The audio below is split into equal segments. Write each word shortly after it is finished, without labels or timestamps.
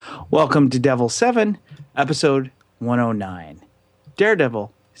Welcome to Devil 7, episode 109.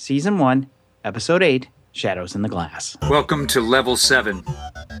 Daredevil, season 1, episode 8, Shadows in the Glass. Welcome to Level 7,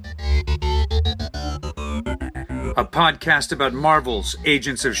 a podcast about Marvel's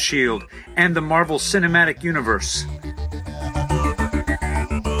Agents of S.H.I.E.L.D. and the Marvel Cinematic Universe.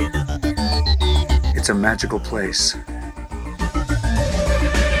 It's a magical place.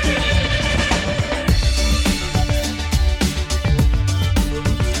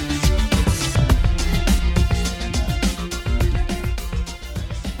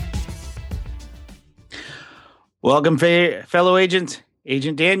 Welcome, fellow agents.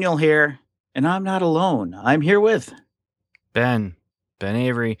 Agent Daniel here, and I'm not alone. I'm here with... Ben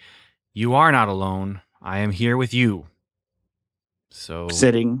Avery. You are not alone. I am here with you. So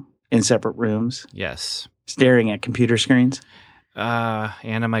sitting in separate rooms. Yes. Staring at computer screens.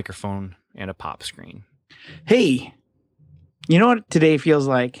 And a microphone and a pop screen. Hey, you know what today feels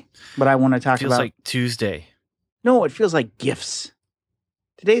like? What I want to talk about? Feels like Tuesday. No, it feels like gifts.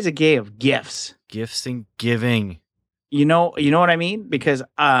 Today's a day of gifts. Gifts and giving. You know what I mean? Because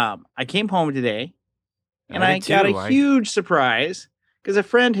I came home today and I got a huge surprise because a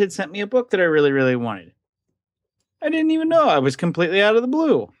friend had sent me a book that I really, really wanted. I didn't even know. I was completely out of the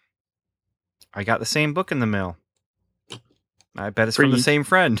blue. I got the same book in the mail. I bet it's from the same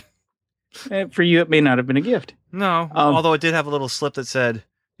friend. For you, it may not have been a gift. No, although it did have a little slip that said,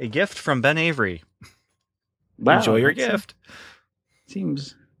 "A gift from Ben Avery." Wow, enjoy your gift.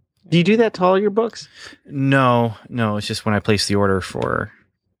 Seems... Do you do that to all your books? No. It's just when I placed the order for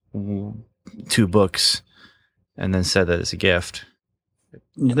 2 books and then said that it's a gift.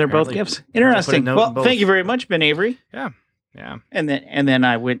 They're both gifts. Interesting. Well, thank you very much, Ben Avery. Yeah. And then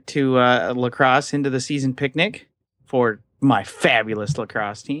I went to lacrosse into the season picnic for my fabulous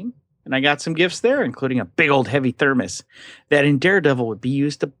lacrosse team. And I got some gifts there, including a big old heavy thermos that in Daredevil would be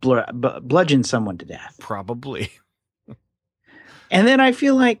used to bludgeon someone to death. Probably. And then I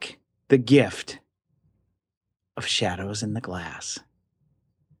feel like the gift of Shadows in the Glass.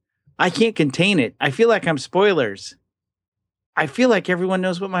 I can't contain it. I feel like I'm spoilers. I feel like everyone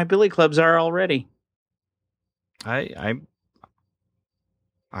knows what my Billy Clubs are already. I'm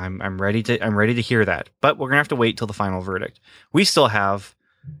ready to hear that. But we're gonna have to wait till the final verdict. We still have,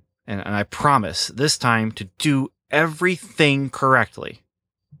 and I promise this time to do everything correctly.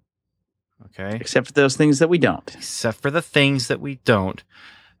 Okay. Except for those things that we don't. Except for the things that we don't.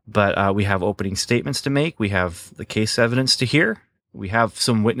 But we have opening statements to make. We have the case evidence to hear. We have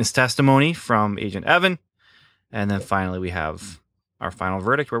some witness testimony from Agent Evan. And then finally we have our final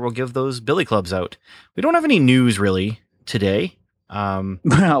verdict where we'll give those Billy Clubs out. We don't have any news really today.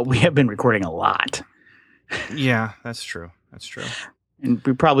 Well, we have been recording a lot. Yeah, that's true. And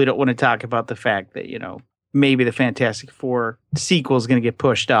we probably don't want to talk about the fact that, maybe the Fantastic Four sequel is going to get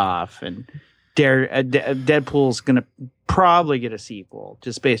pushed off, and Deadpool's going to probably get a sequel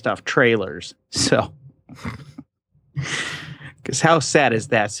just based off trailers. So, because how sad is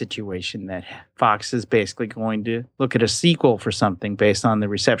that situation that Fox is basically going to look at a sequel for something based on the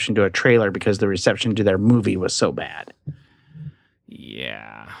reception to a trailer because the reception to their movie was so bad.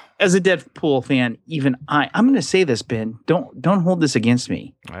 Yeah. As a Deadpool fan, even I'm going to say this, Ben. Don't hold this against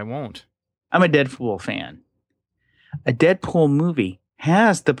me. I won't. I'm a Deadpool fan. A Deadpool movie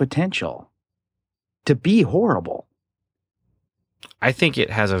has the potential to be horrible. I think it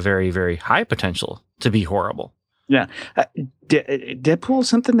has a very, very high potential to be horrible. Yeah. Deadpool is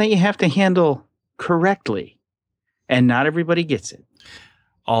something that you have to handle correctly, and not everybody gets it.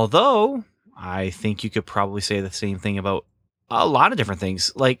 Although, I think you could probably say the same thing about a lot of different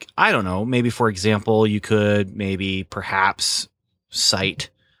things. Like, I don't know, maybe, for example, you could perhaps cite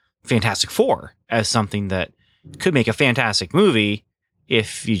Fantastic Four as something that could make a fantastic movie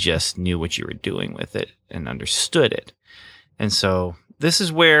if you just knew what you were doing with it and understood it. And so this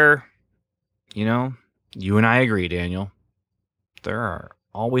is where, you and I agree, Daniel. There are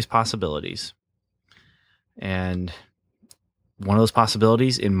always possibilities. And one of those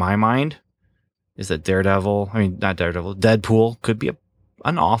possibilities in my mind is that Deadpool could be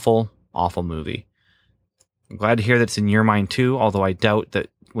an awful, awful movie. I'm glad to hear that it's in your mind too, although I doubt that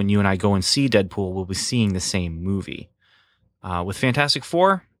when you and I go and see Deadpool, we'll be seeing the same movie. With Fantastic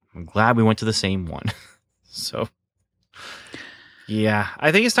Four, I'm glad we went to the same one. So, yeah,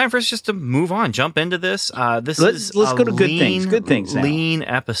 I think it's time for us just to move on, jump into this. Let's go to good things. Good things now. Lean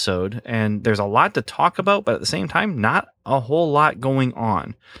episode, and there's a lot to talk about, but at the same time, not a whole lot going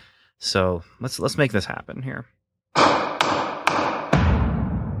on. So let's make this happen here.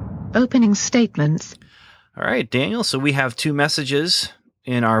 Opening statements. All right, Daniel. So we have 2 messages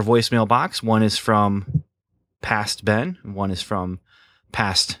in our voicemail box. One is from past Ben. One is from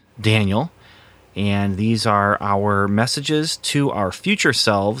past Daniel, and these are our messages to our future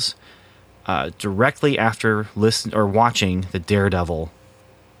selves directly after watching the Daredevil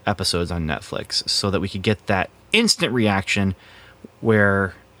episodes on Netflix, so that we could get that instant reaction,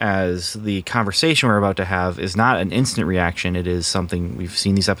 whereas the conversation we're about to have is not an instant reaction. It is something we've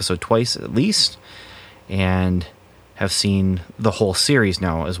seen these episodes twice at least, and have seen the whole series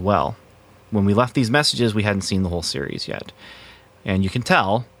now as well. When we left these messages, we hadn't seen the whole series yet. And you can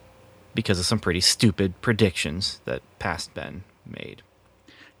tell because of some pretty stupid predictions that past Ben made.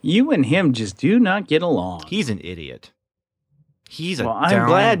 You and him just do not get along. He's an idiot. He's I'm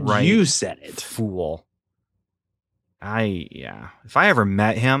glad you said it. Fool. If I ever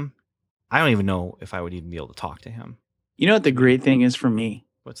met him, I don't even know if I would even be able to talk to him. You know what the great thing is for me?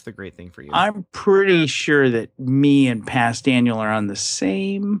 What's the great thing for you? I'm pretty sure that me and past Daniel are on the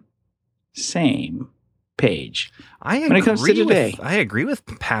same page. When it comes to today. I agree with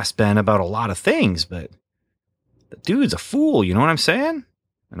past Ben about a lot of things, but the dude's a fool. You know what I'm saying?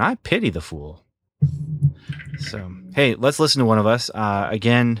 And I pity the fool. So, hey, let's listen to one of us.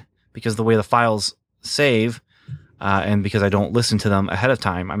 Again, because the way the files save, and because I don't listen to them ahead of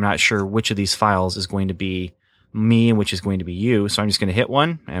time, I'm not sure which of these files is going to be me and which is going to be you. So I'm just going to hit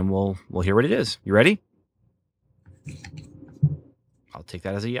one, and we'll hear what it is. You ready? I'll take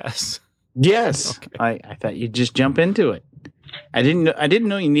that as a yes. Yes. Okay. I thought you'd just jump into it. I didn't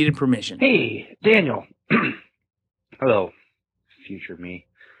know you needed permission. Hey, Daniel. Hello, future me.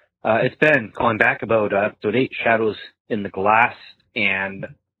 It's Ben calling back about episode 8, Shadows in the Glass. And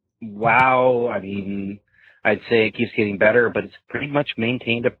wow, I mean, I'd say it keeps getting better, but it's pretty much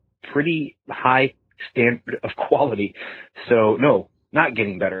maintained a pretty high standard of quality. So no, not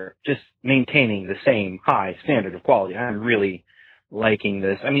getting better, just maintaining the same high standard of quality. I'm really liking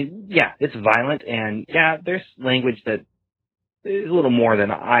this. I mean, yeah, it's violent, and yeah, there's language that is a little more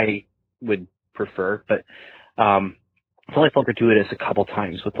than I would prefer, but it's only felt gratuitous a couple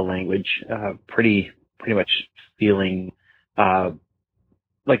times with the language, pretty much feeling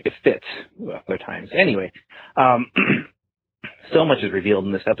like it fits other times. Anyway, so much is revealed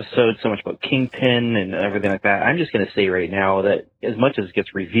in this episode, so much about Kingpin and everything like that. I'm just going to say right now that as much as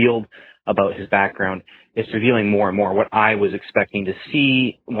gets revealed about his background, it's revealing more and more what I was expecting to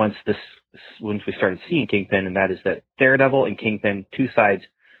see once we started seeing Kingpin, and that is that Daredevil and Kingpin, two sides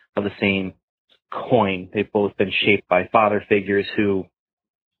of the same coin. They've both been shaped by father figures who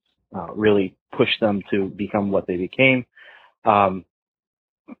really pushed them to become what they became. And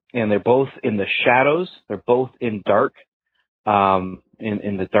they're both in the shadows. They're both in dark,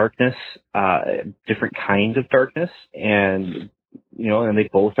 in the darkness, different kinds of darkness. And, and they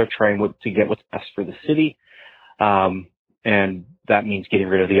both are trying to get what's best for the city. And that means getting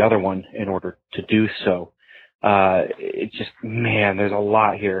rid of the other one in order to do so. It just, man, there's a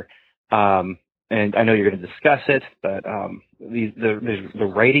lot here. And I know you're going to discuss it, but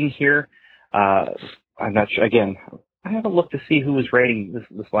the writing here, I'm not sure. Again, I haven't looked to see who was writing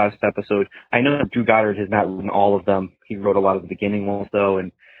this last episode. I know that Drew Goddard has not written all of them. He wrote a lot of the beginning ones, though,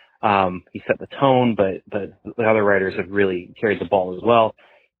 and he set the tone, but the other writers have really carried the ball as well.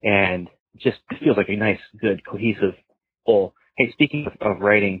 And just feels like a nice, good, cohesive whole. Hey, speaking of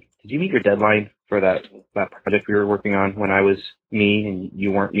writing, did you meet your deadline for that project we were working on when I was me and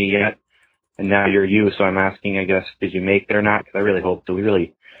you weren't me yet? And now you're you, so I'm asking, I guess, did you make it or not? Because I really hope so. We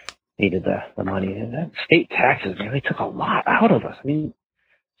really needed the money. And that state taxes, man, they took a lot out of us. I mean,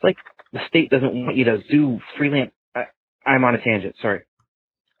 it's like the state doesn't want you to do freelance. I'm on a tangent, sorry.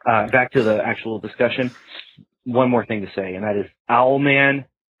 Back to the actual discussion. One more thing to say, and that is Owlman,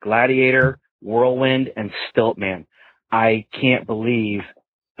 Gladiator, Whirlwind, and Stiltman. I can't believe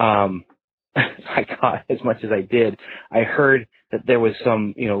I got as much as I did. I heard that there was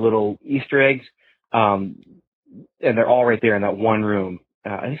some, little Easter eggs, and they're all right there in that one room.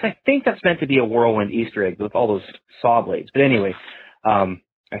 At least I think that's meant to be a Whirlwind Easter egg with all those saw blades. But anyway, I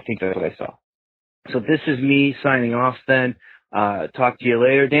think that's what I saw. So this is me signing off then. Talk to you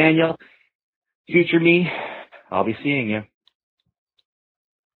later, Daniel. Future me, I'll be seeing you.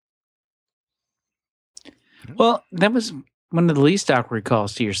 Well, that was one of the least awkward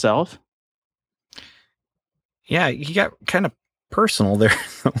calls to yourself. Yeah, you got kind of personal there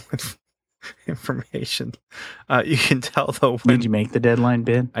with information. You can tell, though. Did you make the deadline,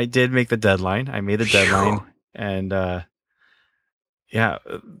 Ben? I did make the deadline. I made the deadline. And yeah,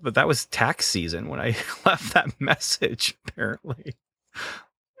 but that was tax season when I left that message, apparently.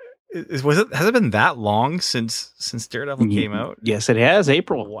 Has it been that long since Daredevil came out? Yes, it has.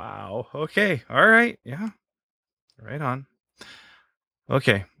 April. Wow. Okay. All right. Yeah. Right on.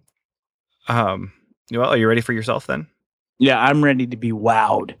 Okay. Well, are you ready for yourself then? Yeah, I'm ready to be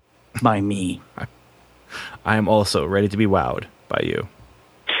wowed by me. I am also ready to be wowed by you.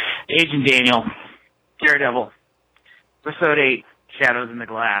 Agent Daniel, Daredevil, Episode 8, Shadows in the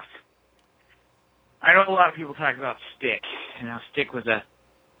Glass. I know a lot of people talk about Stick, and how Stick was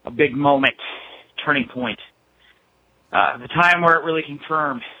a big moment, turning point. The time where it really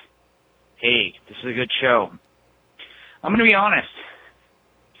confirmed, hey, this is a good show. I'm going to be honest.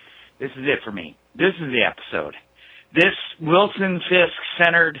 This is it for me. This is the episode. This Wilson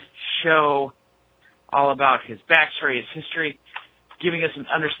Fisk-centered show, all about his backstory, his history, giving us an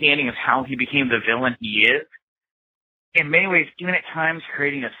understanding of how he became the villain he is. In many ways, even at times,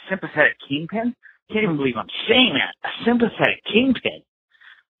 creating a sympathetic Kingpin. I can't even believe I'm saying that. A sympathetic Kingpin.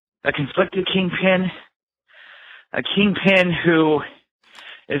 A conflicted Kingpin. A Kingpin who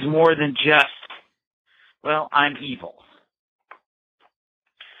is more than just, well, I'm evil.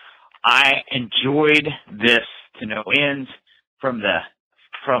 I enjoyed this to no ends, from the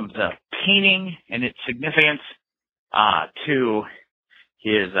painting and its significance to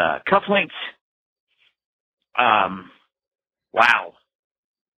his cufflinks. Wow.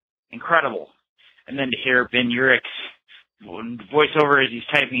 Incredible. And then to hear Ben Urich's voiceover as he's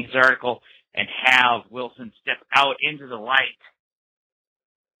typing his article and have Wilson step out into the light.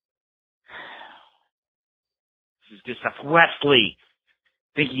 This is just a Wesley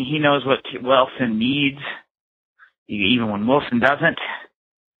thinking he knows what Wilson needs, even when Wilson doesn't.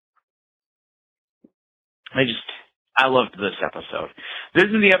 I loved this episode. This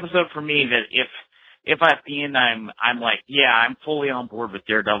is the episode for me that if at the end I'm like, yeah, I'm fully on board with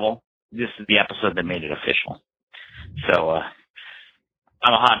Daredevil, this is the episode that made it official. So,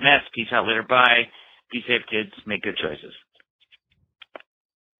 I'm a hot mess. Peace out later. Bye. Be safe, kids. Make good choices.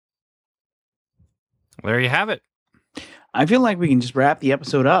 There you have it. I feel like we can just wrap the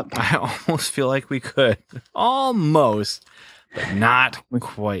episode up. I almost feel like we could. Almost, but not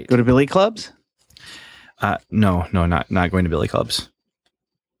quite. Go to Billy Clubs? No, not going to Billy Clubs.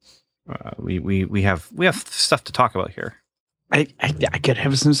 We have stuff to talk about here. I could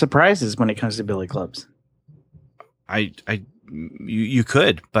have some surprises when it comes to Billy Clubs. You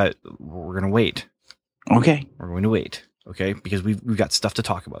could, but we're gonna wait. Okay. We're going to wait. Okay, because we've got stuff to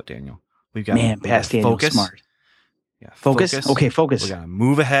talk about, Daniel. We've got past Daniel focus. Smart. Yeah, focus. Okay, focus. We gotta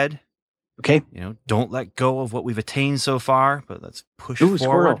move ahead. Okay. Don't let go of what we've attained so far, but let's push forward.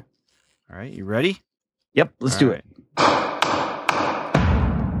 Squirrel. All right, you ready? Yep, let's do it.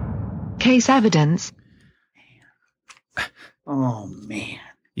 Case evidence. Oh man.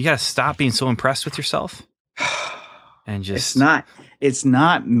 You gotta stop being so impressed with yourself. And just it's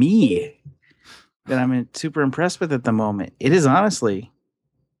not me that I'm super impressed with at the moment. It is honestly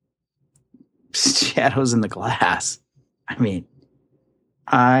Shadows in the Glass. I mean,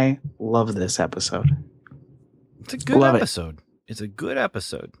 I love this episode. It's a good episode. It's a good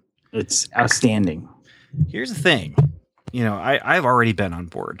episode. It's outstanding. Here's the thing. I've already been on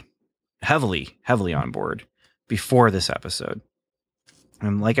board. Heavily on board before this episode.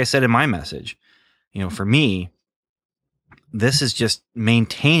 And like I said in my message, for me, this is just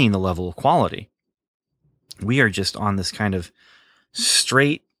maintaining the level of quality. We are just on this kind of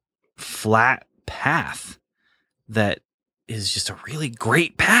straight, flat path that is just a really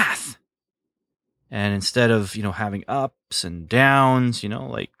great path. And instead of, having ups and downs,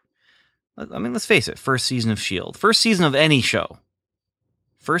 let's face it, first season of S.H.I.E.L.D.,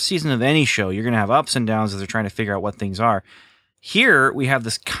 first season of any show, you're going to have ups and downs as they're trying to figure out what things are. Here we have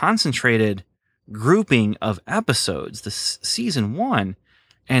this concentrated grouping of episodes, this season 1,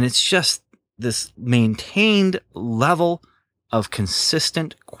 and it's just this maintained level of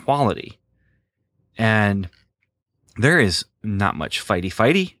consistent quality. And there is not much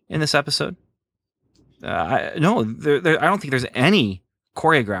fighty in this episode. I don't think there's any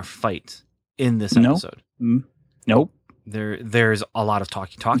choreographed fight in this episode. Nope. There's a lot of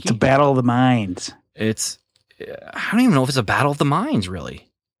talky. It's a battle of the minds. I don't even know if it's a battle of the minds,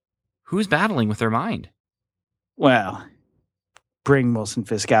 really. Who's battling with their mind? Well, bring Wilson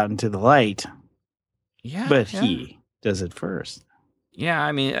Fisk out into the light. Yeah. But he does it first. Yeah,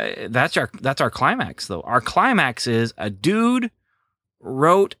 I mean, that's our climax, though. Our climax is a dude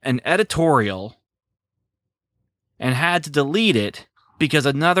wrote an editorial and had to delete it because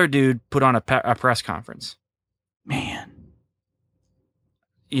another dude put on a press conference. Man.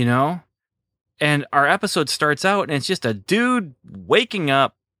 And our episode starts out and it's just a dude waking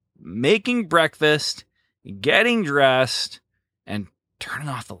up, making breakfast, getting dressed, and turning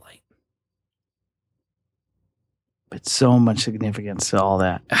off the light. But so much significance to all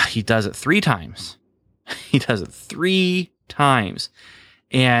that. He does it 3 times.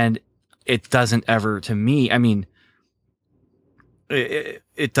 And it doesn't ever, to me, I mean,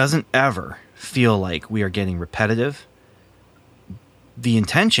 it doesn't ever feel like we are getting repetitive. The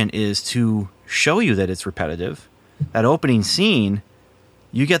intention is to show you that it's repetitive. That opening scene,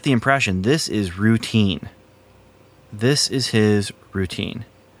 you get the impression this is routine. This is his routine.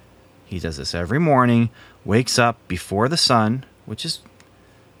 He does this every morning, wakes up before the sun, which is,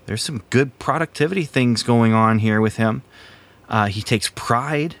 there's some good productivity things going on here with him. He takes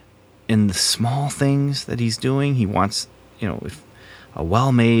pride in the small things that he's doing. He wants, if a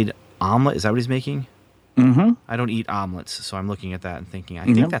well-made omelet, is that what he's making? Mm-hmm. I don't eat omelets, so I'm looking at that and thinking, I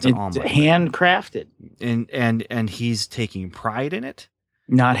think that's an omelet. Handcrafted. And he's taking pride in it.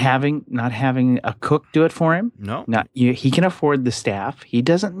 Not having a cook do it for him. No. He can afford the staff. He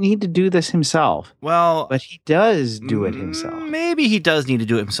doesn't need to do this himself. Well, but he does do it himself. Maybe he does need to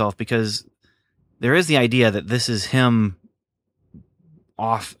do it himself, because there is the idea that this is him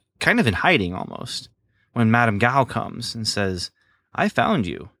off, kind of in hiding almost, when Madame Gao comes and says, I found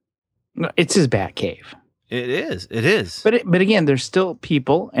you. No, it's his bat cave. It is. But again, there's still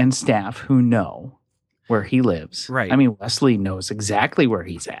people and staff who know where he lives. Right. I mean, Wesley knows exactly where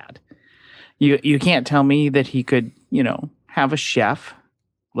he's at. You can't tell me that he could, have a chef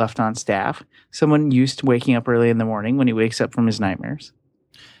left on staff, someone used to waking up early in the morning when he wakes up from his nightmares.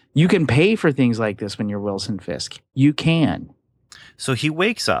 You can pay for things like this when you're Wilson Fisk. You can. So he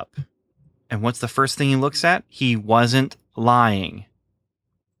wakes up, and what's the first thing he looks at? He wasn't lying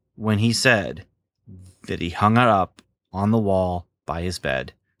when he said that he hung it up on the wall by his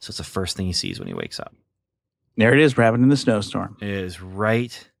bed. So it's the first thing he sees when he wakes up. There it is, Rabbit in the Snowstorm. It is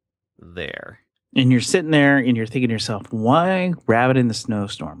right there. And you're sitting there and you're thinking to yourself, why Rabbit in the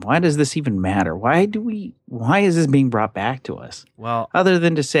Snowstorm? Why does this even matter? Why is this being brought back to us? Well, other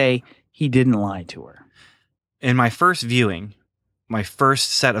than to say he didn't lie to her. In my first viewing, my first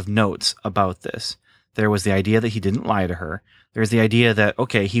set of notes about this, there was the idea that he didn't lie to her. There's the idea that,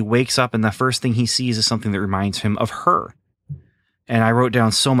 okay, he wakes up and the first thing he sees is something that reminds him of her. And I wrote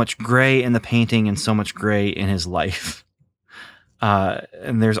down so much gray in the painting and so much gray in his life.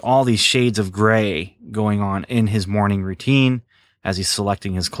 And there's all these shades of gray going on in his morning routine as he's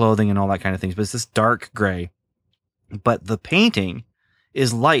selecting his clothing and all that kind of things. But it's this dark gray. But the painting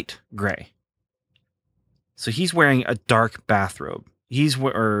is light gray. So he's wearing a dark bathrobe. He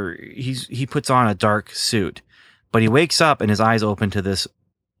puts on a dark suit. But he wakes up and his eyes open to this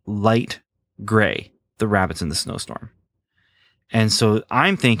light gray, the rabbits in the snowstorm. And so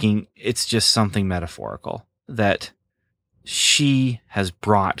I'm thinking it's just something metaphorical, that she has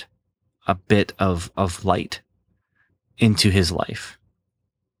brought a bit of light into his life.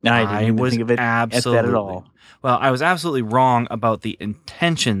 I didn't was think of it absolutely, at that at all. Well, I was absolutely wrong about the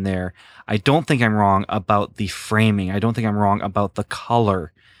intention there. I don't think I'm wrong about the framing. I don't think I'm wrong about the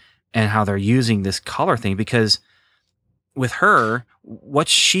color and how they're using this color thing, because with her,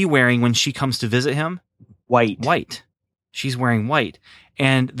 what's she wearing when she comes to visit him? White. She's wearing white.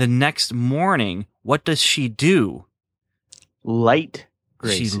 And the next morning, what does she do? Light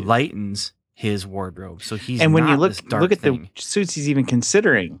gray She suit. lightens his wardrobe. So he's and when not you this dark look at thing. the suits he's even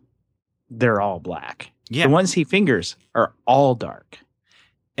considering, they're all black. Yeah. The ones he fingers are all dark.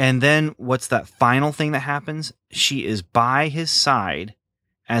 And then what's that final thing that happens? She is by his side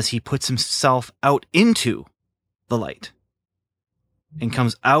as he puts himself out into the light and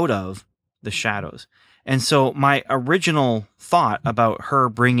comes out of the shadows. And so my original thought about her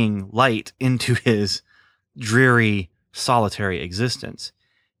bringing light into his dreary, solitary existence,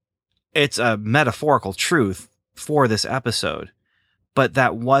 it's a metaphorical truth for this episode, but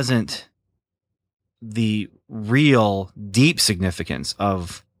that wasn't the real deep significance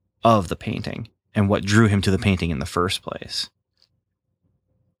of the painting and what drew him to the painting in the first place.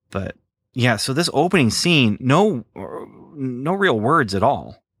 But yeah, so this opening scene, no real words at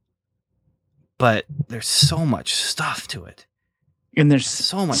all, but there's so much stuff to it. And there's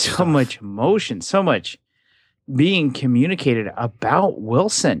So much so stuff. much emotion, so much being communicated about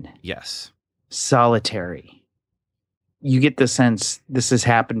Wilson. Yes. Solitary. You get the sense this has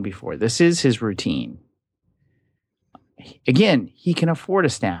happened before. This is his routine. Again, he can afford a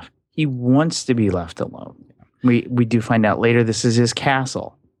staff. He wants to be left alone. We do find out later this is his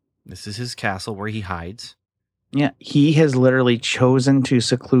castle. This is his castle where he hides. Yeah, he has literally chosen to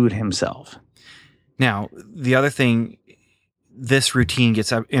seclude himself. Now, the other thing, this routine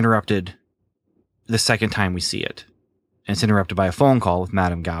gets interrupted the second time we see it. And it's interrupted by a phone call with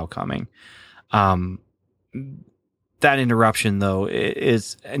Madame Gao coming. That interruption, though,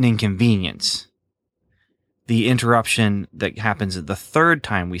 is an inconvenience. The interruption that happens the third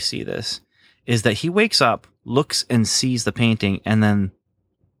time we see this is that he wakes up, looks and sees the painting, and then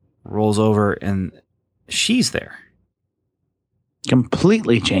rolls over and she's there.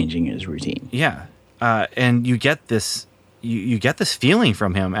 Completely changing his routine. Yeah. And you get this you get this feeling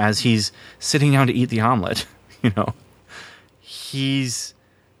from him as he's sitting down to eat the omelet. You know, he's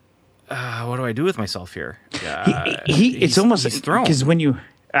what do I do with myself here? It's almost he's thrown. because when you,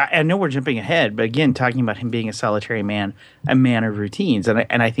 I know we're jumping ahead, but again, talking about him being a solitary man, a man of routines, and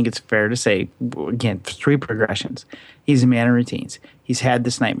I think it's fair to say, again, 3 progressions. He's a man of routines. He's had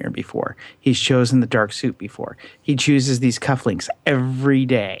this nightmare before. He's chosen the dark suit before. He chooses these cufflinks every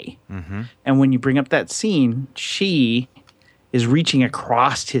day. Mm-hmm. And when you bring up that scene, she is reaching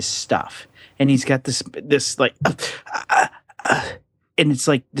across his stuff, and he's got this like, and it's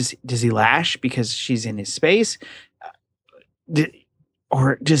like, does he lash because she's in his space,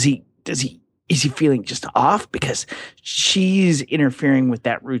 or is he feeling just off because she's interfering with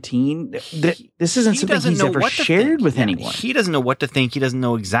that routine? This isn't something he's ever shared with anyone. He doesn't know what to think. He doesn't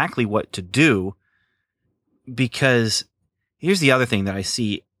know exactly what to do, because here's the other thing that I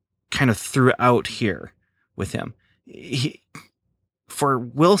see kind of throughout here with him. For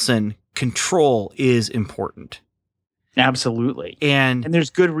Wilson, control is important. Absolutely. And there's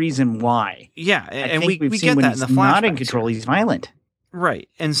good reason why. Yeah, and we we've get seen when that in the he's not in flashbacks control, here. he's violent. Right.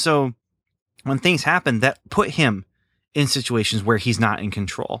 And so when things happen that put him in situations where he's not in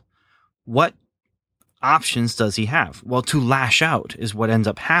control, what options does he have? Well, to lash out is what ends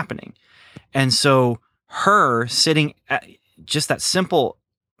up happening. And so her sitting at just that simple,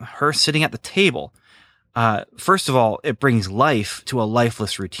 her sitting at the table, first of all, it brings life to a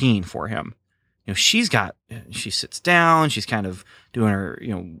lifeless routine for him. You know, she sits down, she's kind of doing her,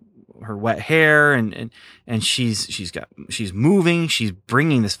 her wet hair, and she's moving, she's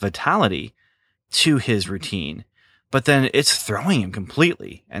bringing this vitality to his routine, but then it's throwing him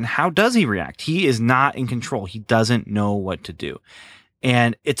completely. And how does he react? He is not in control. He doesn't know what to do.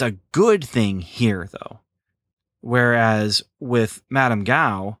 And it's a good thing here, though. Whereas with Madame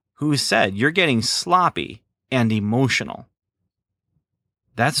Gao, who said, you're getting sloppy and emotional.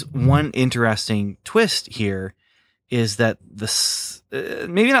 That's one interesting twist here, is that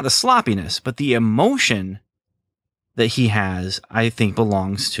maybe not the sloppiness, but the emotion that he has, I think,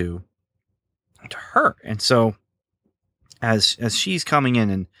 belongs to her. And so as she's coming in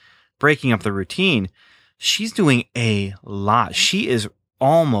and breaking up the routine, she's doing a lot. She is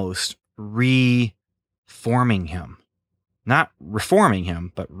almost reforming him. Not reforming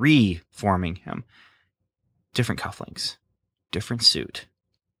him, but reforming him. Different cufflinks, different suit.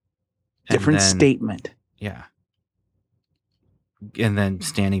 Different statement. Yeah. And then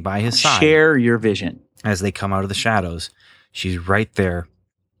standing by his side. Share your vision. As they come out of the shadows, she's right there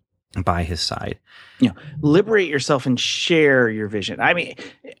by his side. Liberate yourself and share your vision. I mean,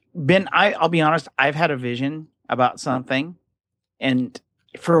 Ben, I'll be honest, I've had a vision about something, and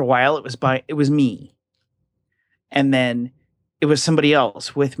for a while it was me. And then it was somebody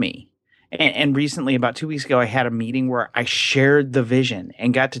else with me. And recently, about 2 weeks ago, I had a meeting where I shared the vision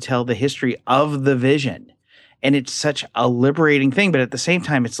and got to tell the history of the vision. And it's such a liberating thing. But at the same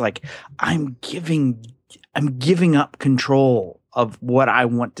time, it's like I'm giving up control of what I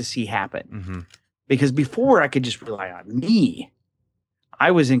want to see happen. Mm-hmm. Because before I could just rely on me.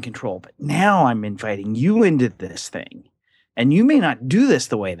 I was in control. But now I'm inviting you into this thing. And you may not do this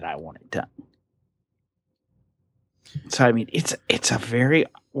the way that I want it done. So, I mean, it's a very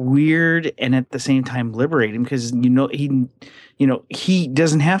weird and at the same time liberating, because he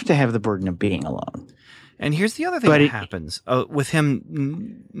doesn't have to have the burden of being alone. And here's the other thing that happens with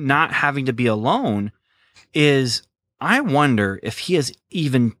him not having to be alone is, I wonder if he has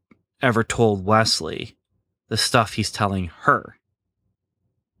even ever told Wesley the stuff he's telling her.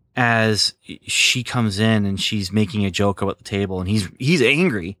 As she comes in and she's making a joke about the table, and he's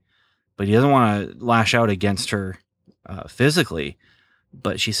angry, but he doesn't want to lash out against her physically.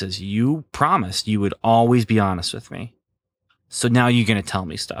 But she says, you promised you would always be honest with me. So now you're going to tell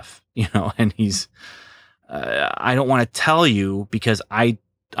me stuff, and he's, I don't want to tell you because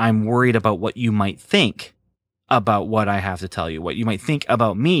I'm worried about what you might think about what I have to tell you, what you might think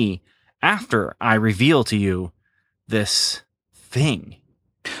about me after I reveal to you this thing.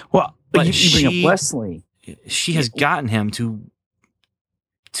 Well, but you bring up Wesley. She has gotten him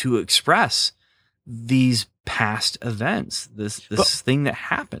to express these past events, this thing that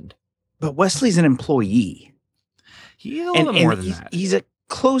happened. But Wesley's an employee. He's a little more than that. He's a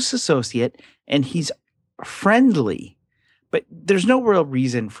close associate, and he's friendly. But there's no real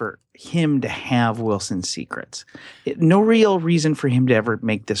reason for him to have Wilson's secrets. No real reason for him to ever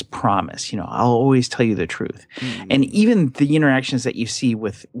make this promise. I'll always tell you the truth. Mm-hmm. And even the interactions that you see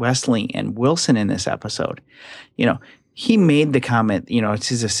with Wesley and Wilson in this episode, he made the comment, it's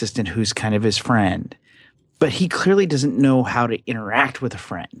his assistant who's kind of his friend. but he clearly doesn't know how to interact with a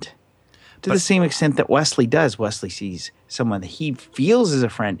friend to the same extent that Wesley does. Wesley sees someone that he feels is a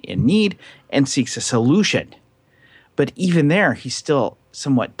friend in need and seeks a solution. But even there, he's still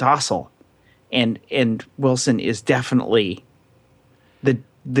somewhat docile. And Wilson is definitely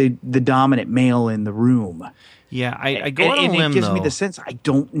the dominant male in the room. Yeah, I go on a limb, and it gives me though. the sense I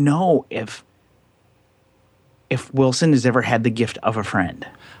don't know if Wilson has ever had the gift of a friend.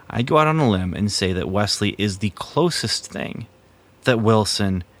 I go out on a limb and say that Wesley is the closest thing that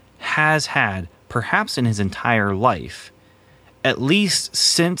Wilson has had, perhaps in his entire life, at least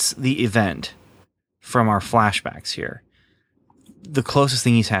since the event from our flashbacks here, the closest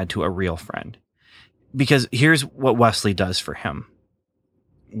thing he's had to a real friend. Because here's what Wesley does for him.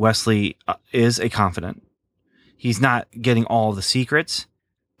 Wesley is a confidant. He's not getting all the secrets,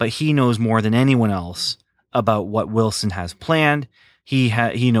 but he knows more than anyone else about what Wilson has planned.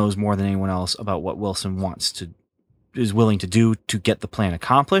 He knows more than anyone else about what Wilson is willing to do to get the plan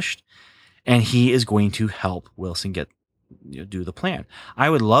accomplished, and he is going to help Wilson do the plan. I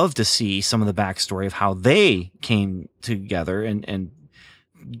would love to see some of the backstory of how they came together and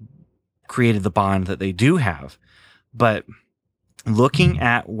created the bond that they do have. But looking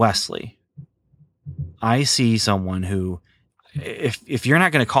at Wesley, I see someone who, if you're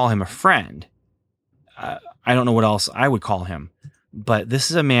not going to call him a friend, I don't know what else I would call him. But this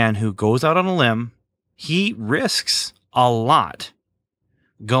is a man who goes out on a limb. He risks a lot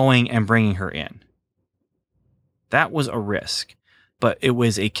going and bringing her in. That was a risk, but it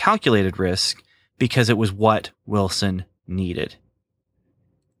was a calculated risk because it was what Wilson needed.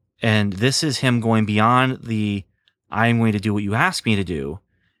 And this is him going beyond the I'm going to do what you asked me to do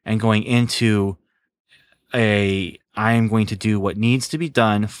and going into I am going to do what needs to be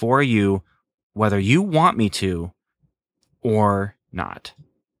done for you, whether you want me to or not.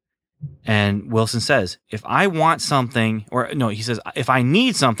 And Wilson says, if I want something, he says, if I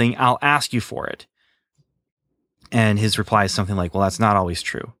need something, I'll ask you for it. And his reply is something like, well, that's not always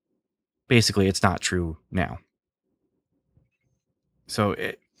true. Basically, it's not true now. So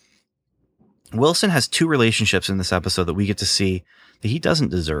Wilson has two relationships in this episode that we get to see that he doesn't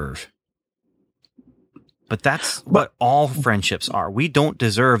deserve. But that's what all friendships are. We don't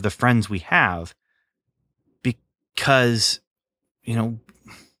deserve the friends we have because,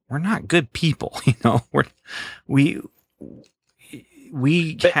 we're not good people. The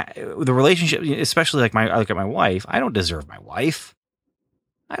relationship, especially I look at my wife. I don't deserve my wife.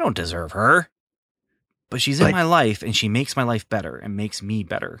 I don't deserve her. But she's in my life and she makes my life better and makes me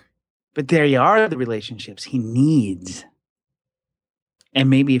better. But there you are, the relationships he needs. And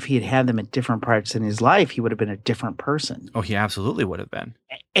maybe if he had had them at different parts in his life, he would have been a different person. Oh, he absolutely would have been.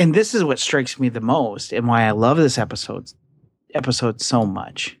 And this is what strikes me the most and why I love this episode so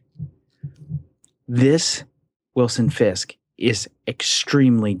much. This Wilson Fisk is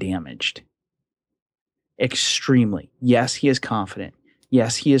extremely damaged. Extremely. Yes, he is confident.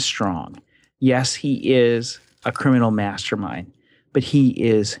 Yes, he is strong. Yes, he is a criminal mastermind. But he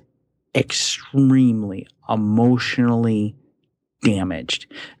is extremely emotionally damaged.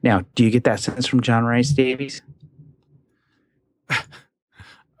 Now, do you get that sense from John Rhys Davies?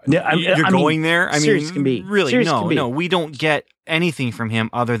 You're going there? I serious mean, can be. Really, Serious can be. no, we don't get anything from him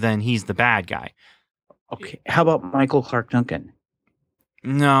other than he's the bad guy. Okay, how about Michael Clark Duncan?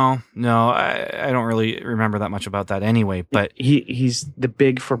 No, I don't really remember that much about that anyway, but he's the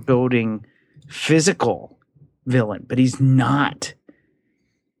big foreboding physical villain, but he's not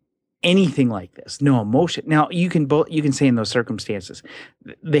anything like this. No emotion. Now you can say in those circumstances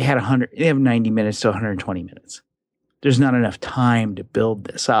they have 90 minutes to 120 minutes. There's not enough time to build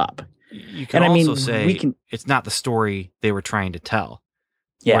this up. You can also say it's not the story they were trying to tell.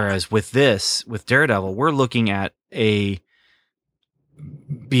 Yeah. Whereas with Daredevil, we're looking at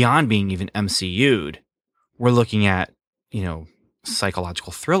beyond being even MCU'd, we're looking at,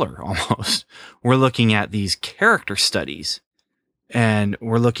 psychological thriller almost. We're looking at these character studies and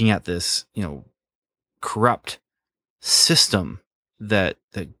we're looking at this, corrupt system that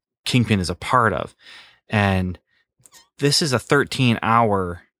Kingpin is a part of. And this is a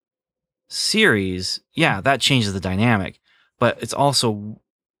 13-hour series. Yeah, that changes the dynamic, but it's also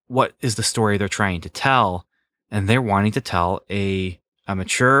what is the story they're trying to tell, and they're wanting to tell a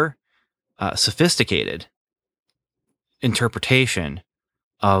mature, sophisticated interpretation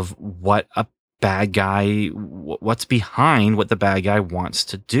of what a bad guy, what's behind what the bad guy wants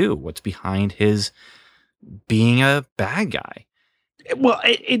to do, what's behind his being a bad guy. Well,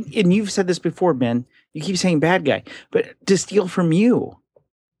 and you've said this before, Ben. You keep saying bad guy, but to steal from you,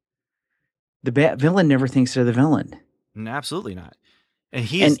 the villain never thinks they're the villain. Absolutely not. And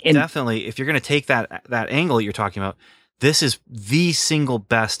he is And- definitely, if you're going to take that angle that you're talking about, this is the single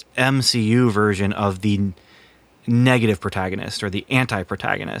best MCU version of the negative protagonist or the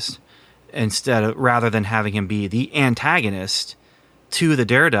anti-protagonist, rather than having him be the antagonist to the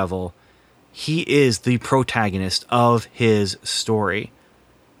Daredevil. He is the protagonist of his story.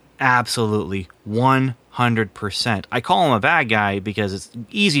 Absolutely, 100%. I call him a bad guy because it's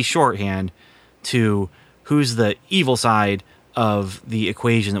easy shorthand to who's the evil side of the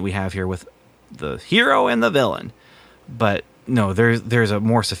equation that we have here with the hero and the villain. But no, there's a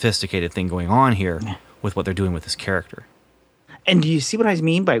more sophisticated thing going on here with what they're doing with this character. And do you see what I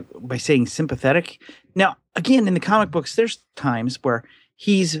mean by saying sympathetic? Now, again, in the comic books, there's times where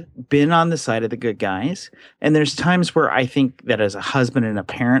he's been on the side of the good guys, and there's times where I think that as a husband and a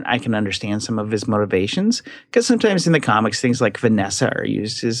parent, I can understand some of his motivations, because sometimes in the comics, things like Vanessa are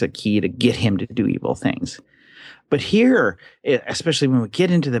used as a key to get him to do evil things. But here, especially when we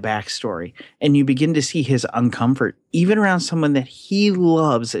get into the backstory and you begin to see his uncomfort, even around someone that he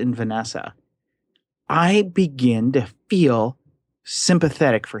loves in Vanessa, I begin to feel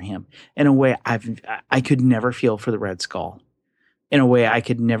sympathetic for him in a way I could never feel for the Red Skull, in a way I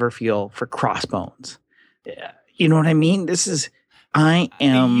could never feel for Crossbones. You know what I mean?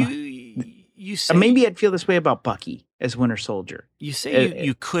 You say, maybe I'd feel this way about Bucky as Winter Soldier. You say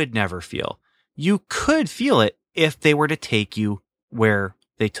you could never feel. You could feel it if they were to take you where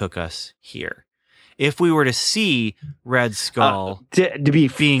they took us here. If we were to see Red Skull to be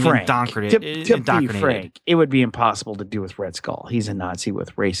being frank, indoctrinated, to be frank, it would be impossible to do with Red Skull. He's a Nazi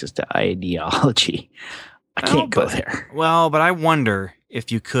with racist ideology. I can't go there. Well, but I wonder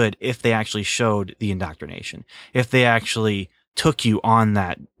if you could, if they actually showed the indoctrination, if they actually took you on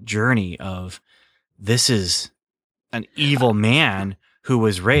that journey of this is an evil man who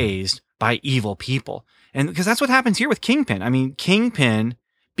was raised by evil people. And because that's what happens here with Kingpin. I mean, Kingpin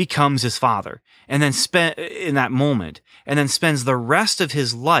becomes his father and then in that moment, and then spends the rest of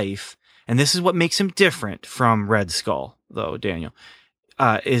his life. And this is what makes him different from Red Skull, though, Daniel,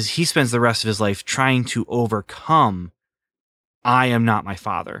 is he spends the rest of his life trying to overcome, I am not my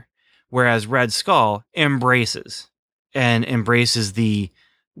father. Whereas Red Skull embraces the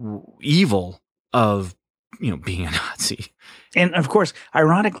evil of, being a Nazi. And of course,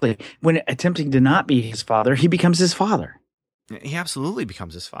 ironically, when attempting to not be his father, he becomes his father. He absolutely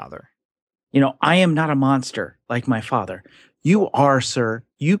becomes his father. I am not a monster like my father. You are, sir.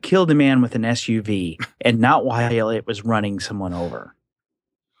 You killed a man with an SUV and not while it was running someone over.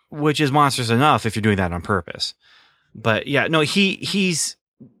 Which is monstrous enough if you're doing that on purpose. But yeah, no, he's,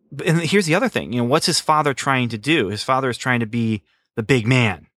 and here's the other thing, what's his father trying to do? His father is trying to be the big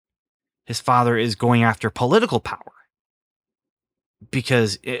man. His father is going after political power.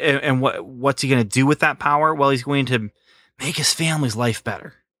 Because, and what's he going to do with that power? Well, he's going to make his family's life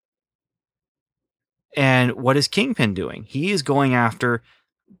better. And what is Kingpin doing? He is going after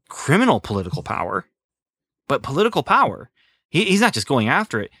criminal political power, but political power. He's not just going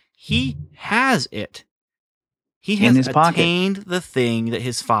after it. He has it. He has attained the thing that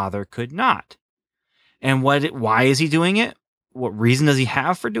his father could not. And why is he doing it? What reason does he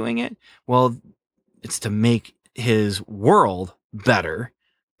have for doing it? Well, it's to make his world better,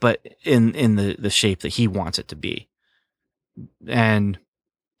 but in the shape that he wants it to be. And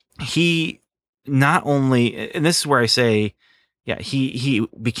he not only, and this is where I say, yeah, he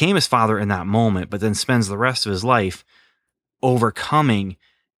became his father in that moment, but then spends the rest of his life overcoming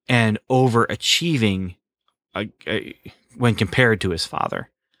and overachieving when compared to his father.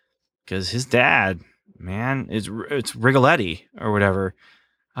 Because his dad, man, it's Rigoletti or whatever.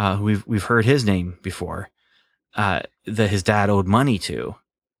 We've heard his name before. That his dad owed money to,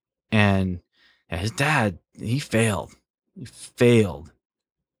 and his dad, he failed.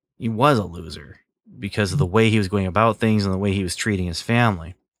 He was a loser because of the way he was going about things and the way he was treating his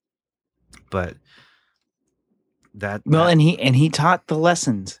family. But and he taught the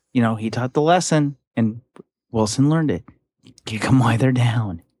lessons. He taught the lesson, and Wilson learned it. Kick them while they're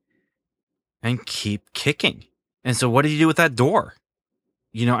down, and keep kicking. And so, what did he do with that door?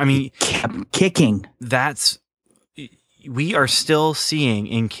 He kept kicking. We are still seeing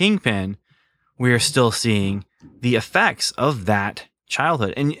in Kingpin. We are still seeing the effects of that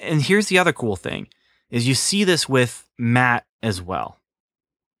childhood. And here's the other cool thing is you see this with Matt as well.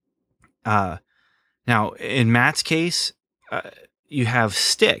 Now in Matt's case, you have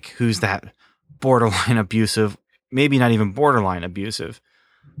Stick, who's that borderline abusive, maybe not even borderline abusive,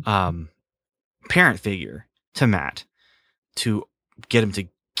 parent figure to Matt to get him to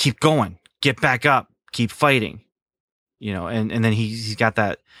keep going, get back up, keep fighting, and then he's got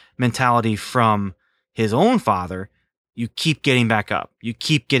that mentality from his own father. you keep getting back up. You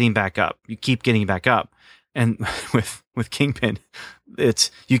keep getting back up. You keep getting back up. And with Kingpin, it's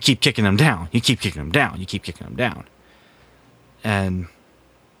you keep kicking them down. You keep kicking them down. You keep kicking them down. And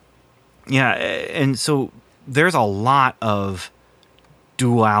yeah, and so there's a lot of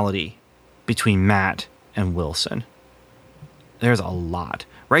duality between Matt and Wilson. There's a lot.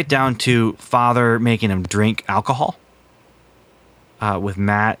 Right down to father making him drink alcohol. With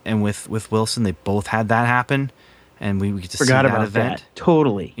Matt and with Wilson, they both had that happen. And we get to Forgot see that about event. that.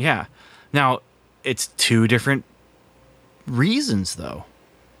 Totally. Yeah. Now, it's two different reasons, though.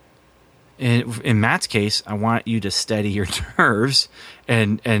 In Matt's case, I want you to steady your nerves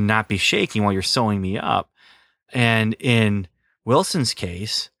and not be shaking while you're sewing me up. And in Wilson's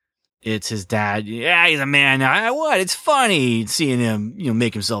case, it's his dad. Yeah, he's a man now. What? It's funny seeing him,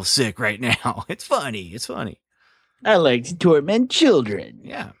 make himself sick right now. It's funny. It's funny. I like to torment children.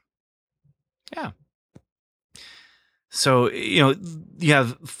 Yeah. Yeah. So, you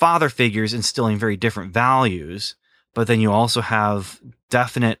have father figures instilling very different values, but then you also have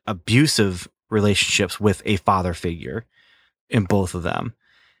definite abusive relationships with a father figure in both of them.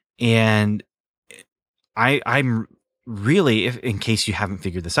 And I'm really, in case you haven't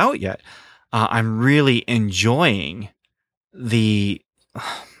figured this out yet, I'm really enjoying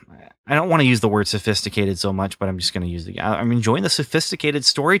I don't want to use the word sophisticated so much, but I'm just going to use I'm enjoying the sophisticated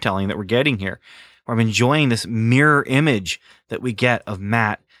storytelling that we're getting here. I'm enjoying this mirror image that we get of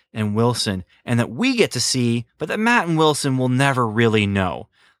Matt and Wilson, and that we get to see, but that Matt and Wilson will never really know.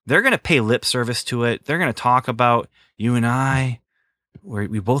 They're going to pay lip service to it. They're going to talk about you and I, where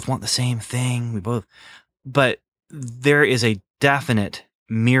we both want the same thing. But there is a definite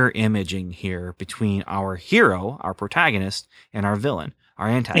mirror imaging here between our hero, our protagonist, and our villain, our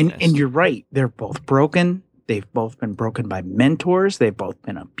antagonist. And you're right. They're both broken. They've both been broken by mentors. They've both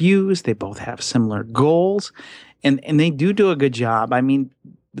been abused. They both have similar goals. And they do a good job. I mean,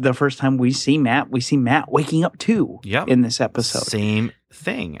 the first time we see Matt waking up too in this episode. Same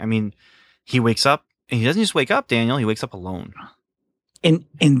thing. I mean, he wakes up, and he doesn't just wake up, Daniel. He wakes up alone. And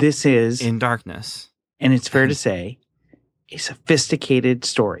this is in darkness. And it's fair to say a sophisticated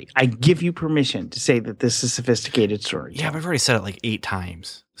story. I give you permission to say that this is a sophisticated story. Yeah, but I've already said it like 8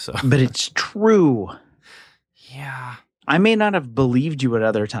 times. So, but it's true. Yeah. I may not have believed you at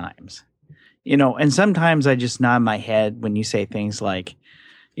other times, and sometimes I just nod my head when you say things like,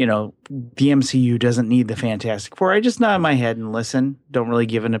 the MCU doesn't need the Fantastic Four. I just nod my head and listen. Don't really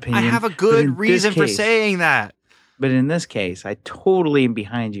give an opinion. I have a good reason for saying that. But in this case, I totally am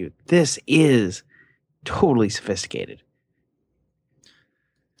behind you. This is totally sophisticated.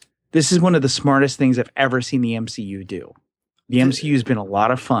 This is one of the smartest things I've ever seen the MCU do. The MCU has been a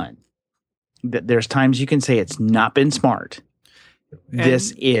lot of fun. There's times you can say it's not been smart.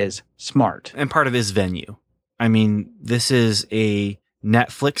 This is smart. And part of his venue. I mean, this is a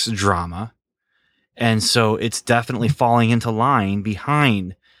Netflix drama. And so it's definitely falling into line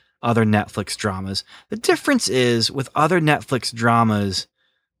behind other Netflix dramas. The difference is with other Netflix dramas,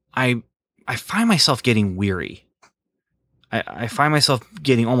 I find myself getting weary. I find myself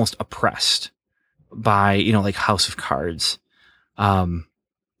getting almost oppressed by, like House of Cards.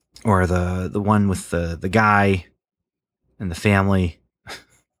 Or the one with the guy and the family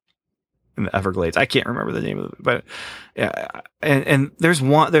in the Everglades. I can't remember the name of it, but yeah. And there's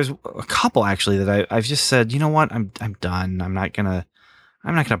a couple actually that I've just said, you know what, I'm done. I'm not gonna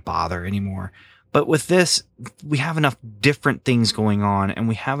bother anymore. But with this, we have enough different things going on, and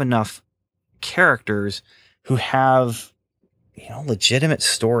we have enough characters who have, legitimate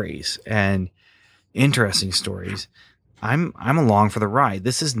stories and interesting stories. I'm along for the ride.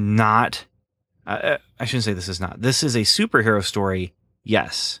 This is not, I shouldn't say this is not. This is a superhero story,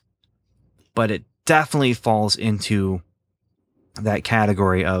 yes. But it definitely falls into that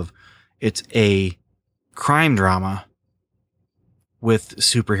category of it's a crime drama with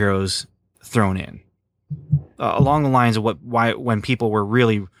superheroes thrown in. Along the lines of when people were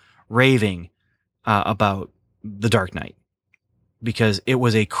really raving about The Dark Knight. Because it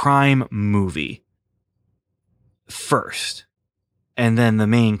was a crime movie first, and then the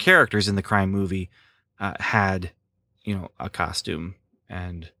main characters in the crime movie had a costume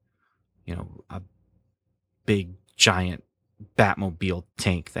and a big giant Batmobile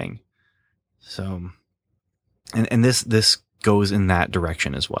tank thing. So and this goes in that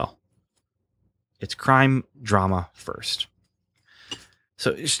direction as well. It's crime drama first.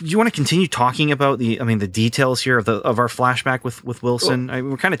 So do you want to continue talking about the details here of our flashback with Wilson?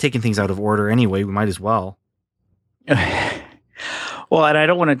 We're kind of taking things out of order anyway. We might as well. Well, and I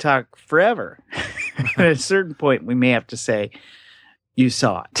don't want to talk forever. At a certain point, we may have to say, you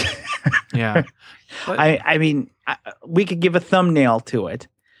saw it. Yeah. But- I mean, we could give a thumbnail to it,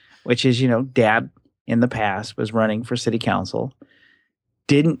 which is, Dad in the past was running for city council,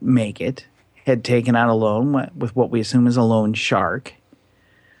 didn't make it, had taken out a loan with what we assume is a loan shark,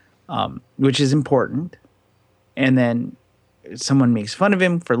 which is important. And then someone makes fun of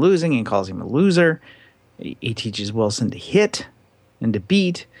him for losing and calls him a loser. He teaches Wilson to hit and to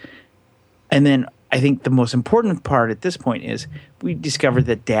beat. And then I think the most important part at this point is we discover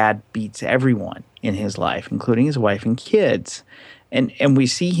that Dad beats everyone in his life, including his wife and kids. And we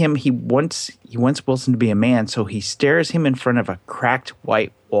see him, he wants Wilson to be a man, so he stares him in front of a cracked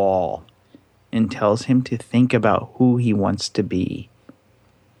white wall and tells him to think about who he wants to be.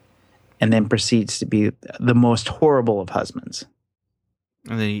 And then proceeds to be the most horrible of husbands.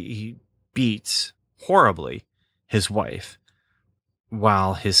 And then he beats horribly his wife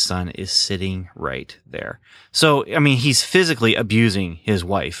while his son is sitting right there. So, I mean, he's physically abusing his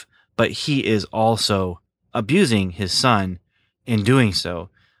wife, but he is also abusing his son in doing so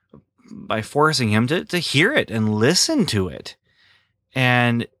by forcing him to hear it and listen to it.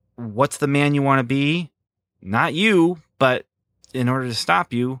 And what's the man you want to be? Not you, but in order to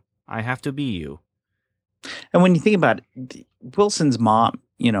stop you, I have to be you. And when you think about it, Wilson's mom,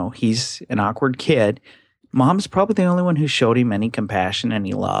 he's an awkward kid. Mom's probably the only one who showed him any compassion,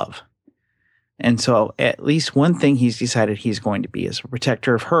 any love. And so at least one thing he's decided he's going to be is a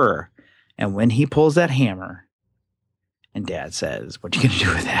protector of her. And when he pulls that hammer and Dad says, "What you going to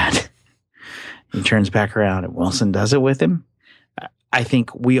do with that?" He turns back around and Wilson does it with him. I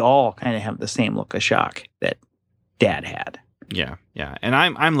think we all kind of have the same look of shock that Dad had. Yeah, yeah. And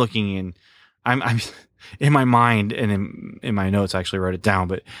I'm looking in, I'm in my mind and in my notes, I actually wrote it down,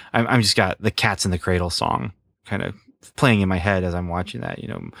 but I'm just got the Cats in the Cradle song kind of playing in my head as I'm watching that.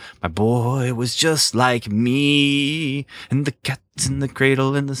 My boy was just like me, and the cats in the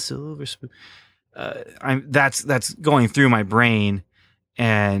cradle and the silver spoon. That's going through my brain,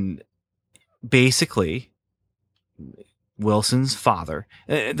 and basically Wilson's father.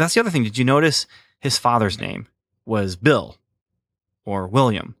 That's the other thing. Did you notice his father's name was Bill or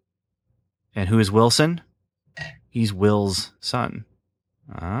William? And who is Wilson? He's Will's son.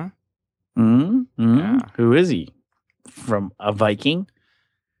 Yeah. Yeah. Who is he? From a Viking?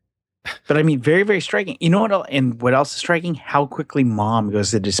 But I mean, very, very striking. You know what? And what else is striking? How quickly Mom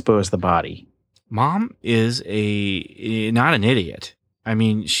goes to dispose the body. Mom is not an idiot. I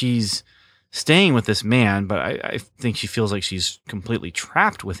mean, she's staying with this man, but I think she feels like she's completely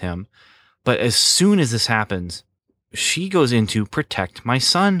trapped with him. But as soon as this happens, she goes into protect my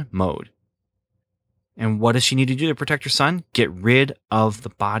son mode. And what does she need to do to protect her son? Get rid of the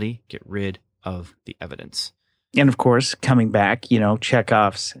body, get rid of the evidence. And of course, coming back,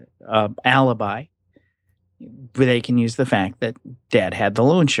 Chekhov's alibi, where they can use the fact that Dad had the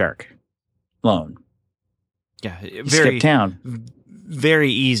loan shark loan. Yeah, He skipped town.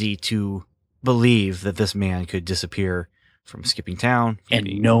 Very easy to believe that this man could disappear from skipping town.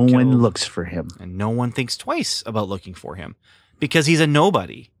 And no one looks for him. And no one thinks twice about looking for him because he's a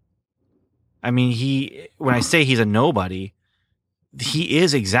nobody. I mean, when I say he's a nobody, he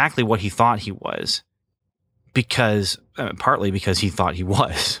is exactly what he thought he was, because partly because he thought he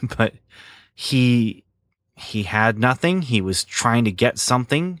was, but he had nothing. He was trying to get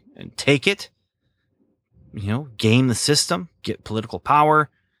something and take it, game the system, get political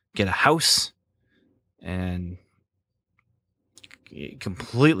power, get a house, and it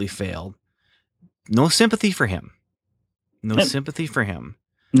completely failed. No sympathy for him. Sympathy for him.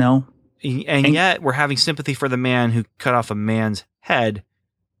 No. And yet we're having sympathy for the man who cut off a man's head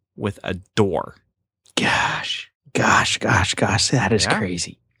with a door. Gosh, that is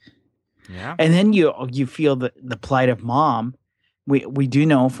crazy. Yeah. And then you feel the plight of Mom. We do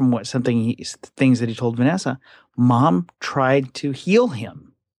know from things that he told Vanessa, Mom tried to heal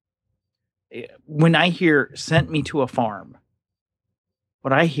him. When I hear sent me to a farm,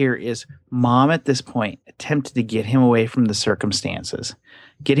 what I hear is Mom at this point attempted to get him away from the circumstances,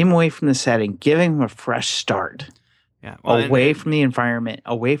 get him away from the setting, give him a fresh start. Yeah. Away from the environment,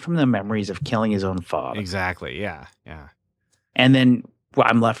 away from the memories of killing his own father. Exactly. Yeah. Yeah. And then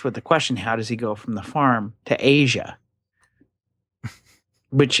I'm left with the question, how does he go from the farm to Asia?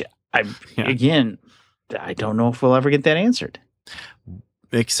 Which again, I don't know if we'll ever get that answered.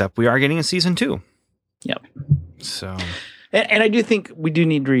 Except we are getting a season 2. Yep. So... And I do think we do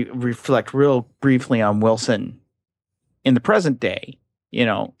need to reflect real briefly on Wilson in the present day.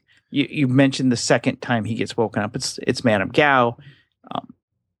 You mentioned the second time he gets woken up, it's Madame Gao.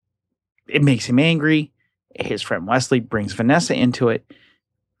 It makes him angry. His friend Wesley brings Vanessa into it.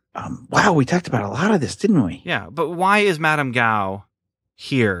 Wow, we talked about a lot of this, didn't we? Yeah, but why is Madame Gao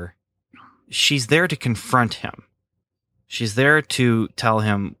here she's there to confront him. She's there to tell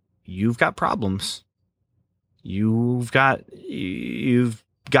him, you've got problems. You've gotten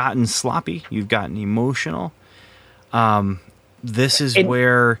sloppy. You've gotten emotional. This is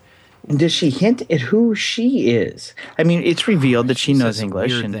where... And does she hint at who she is? I mean, it's revealed that she knows says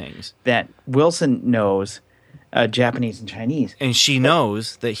English weird and things. that Wilson knows Japanese and Chinese. And she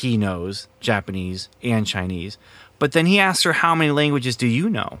knows that he knows Japanese and Chinese. But then he asks her, how many languages do you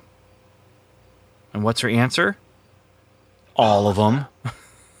know? And what's her answer? All of them.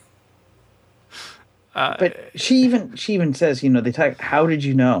 But she even says, they talk, how did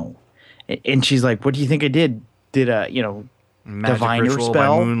you know? And she's like, what do you think I did? Did Magic diviner ritual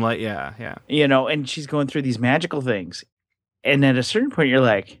spell? by moonlight. Yeah. And she's going through these magical things. And at a certain point, you're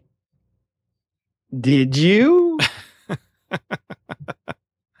like, did you?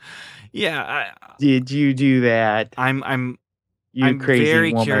 Yeah. Did you do that? I'm Crazy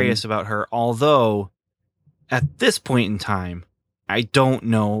very woman. curious about her. Although at this point in time, I don't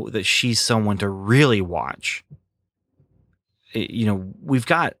know that she's someone to really watch. We've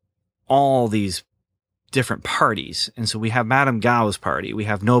got all these different parties. And so we have Madame Gao's party. We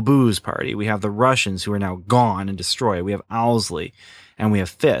have Nobu's party. We have the Russians who are now gone and destroyed. We have Owlsley and we have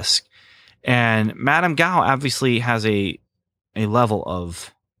Fisk. And Madame Gao obviously has a level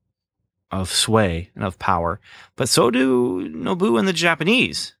of sway and of power, but so do Nobu and the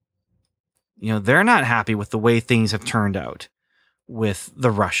Japanese. They're not happy with the way things have turned out with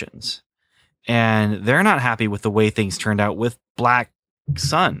the Russians. And they're not happy with the way things turned out with Black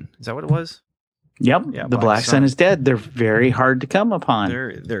Sun. Is that what it was? Yep. Yeah, the Black Sun is dead. They're very hard to come upon.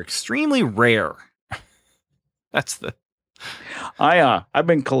 They're extremely rare. That's the... I've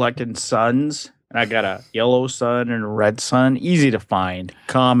been collecting suns, and I got a yellow sun and a red sun. Easy to find,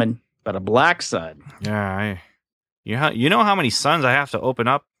 common, but a black sun. Yeah, you know how many suns I have to open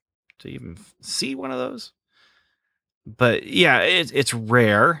up to even see one of those? But yeah, it's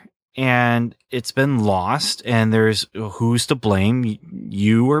rare, and it's been lost, and there's who's to blame,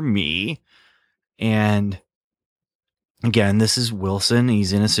 you or me? And again, this is Wilson.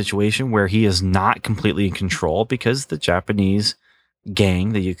 He's in a situation where he is not completely in control because the Japanese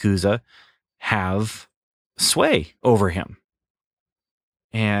gang, the Yakuza, have sway over him.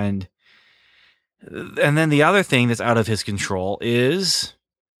 And then the other thing that's out of his control is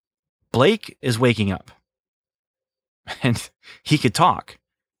Blake is waking up. And he could talk.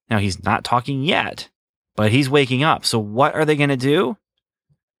 Now, he's not talking yet, but he's waking up. So what are they going to do?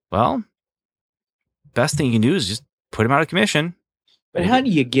 Well, best thing you can do is just put him out of commission. But how do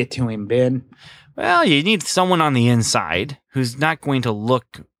you get to him, Ben? Well, you need someone on the inside who's not going to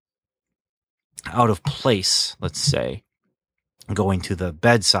look out of place, let's say, going to the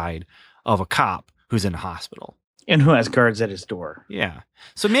bedside of a cop who's in a hospital. And who has guards at his door. Yeah.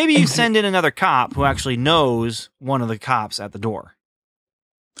 So maybe you send in another cop who actually knows one of the cops at the door.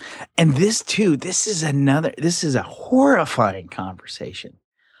 And this is a horrifying conversation.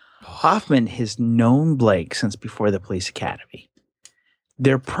 Hoffman has known Blake since before the police academy.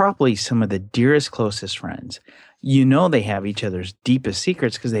 They're probably some of the dearest, closest friends. They have each other's deepest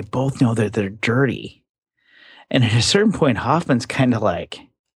secrets because they both know that they're dirty. And at a certain point, Hoffman's kind of like,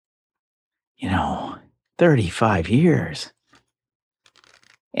 35 years.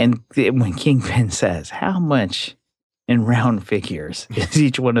 And when Kingpin says, how much in round figures is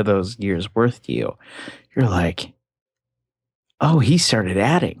each one of those years worth to you? You're like, oh, he started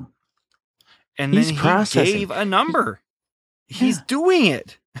adding. And then he gave a number. He's doing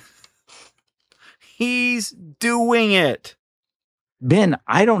it. He's doing it. Ben,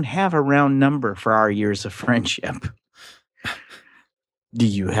 I don't have a round number for our years of friendship. Do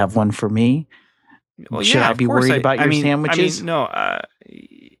you have one for me? Well, Should I be worried about your sandwiches? No,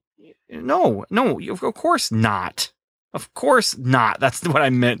 of course not. Of course not. That's what I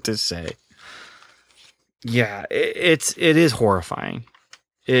meant to say. Yeah, it is horrifying.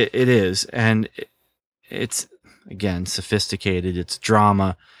 It is, and it's again sophisticated. It's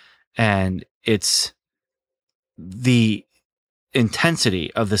drama, and it's the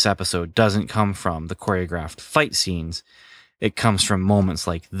intensity of this episode doesn't come from the choreographed fight scenes. It comes from moments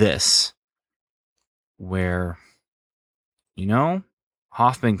like this, where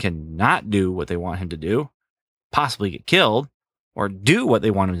Hoffman can not do what they want him to do, possibly get killed, or do what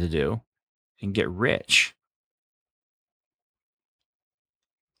they want him to do and get rich.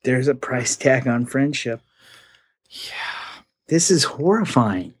 There's a price tag on friendship. Yeah. This is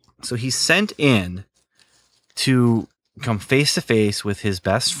horrifying. So he's sent in to come face to face with his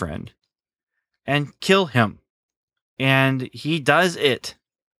best friend and kill him. And he does it.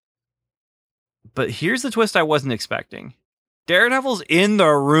 But here's the twist I wasn't expecting. Daredevil's in the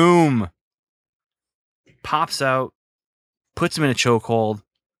room. pops out, puts him in a chokehold.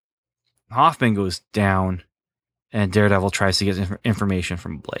 Hoffman goes down, and Daredevil tries to get information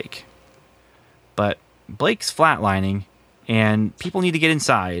from Blake. But Blake's flatlining, and people need to get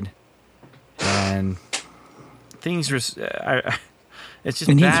inside. And things are... it's just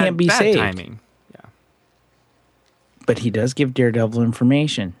And he bad, can't be bad saved. timing. Yeah. But he does give Daredevil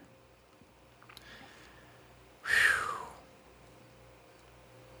information.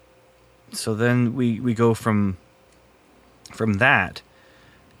 So then we go from that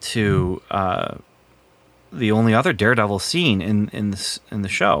to the only other Daredevil scene in the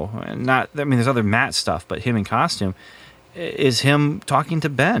show, and there's other Matt stuff, but him in costume is him talking to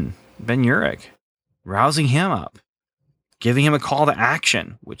Ben Urich, rousing him up, giving him a call to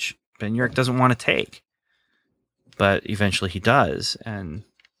action, which Ben Urich doesn't want to take, but eventually he does. And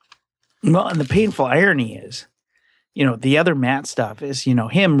the painful irony is, the other Matt stuff is,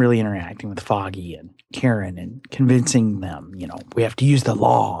 him really interacting with Foggy and Karen and convincing them, we have to use the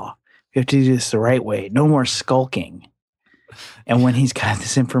law. We have to do this the right way. No more skulking. And when he's got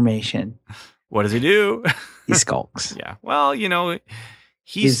this information, what does he do? He skulks. Yeah. Well,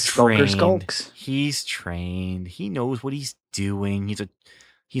 he's Skulker trained. skulks. He's trained. He knows what he's doing.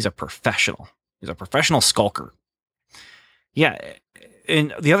 He's a professional. He's a professional skulker. Yeah.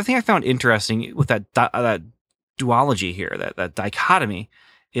 And the other thing I found interesting with that duology here, that dichotomy,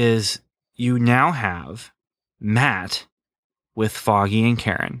 is you now have Matt with Foggy and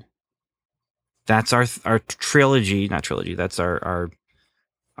Karen. That's our trilogy, not trilogy. That's our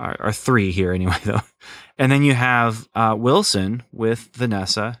three here anyway, though. And then you have Wilson with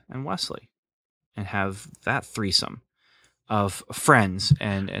Vanessa and Wesley, and have that threesome of friends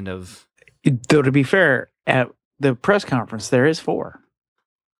and of. Though to be fair, at the press conference there is 4.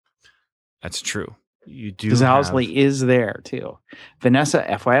 That's true. You do. Because Owsley is there too. Vanessa,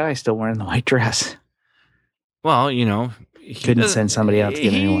 FYI, still wearing the white dress. Well, he couldn't send somebody out to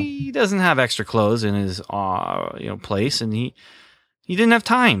get anyone. He doesn't have extra clothes in his place, and he didn't have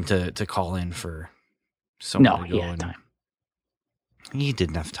time to call in for someone to go. He had time. He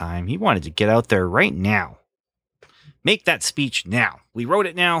didn't have time. He wanted to get out there right now. Make that speech now. We wrote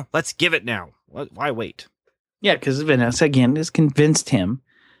it now. Let's give it now. Why wait? Yeah, because Vanessa again has convinced him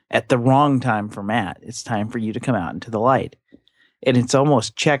at the wrong time for Matt. It's time for you to come out into the light. And it's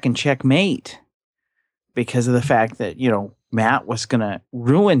almost check and checkmate because of the fact that, Matt was going to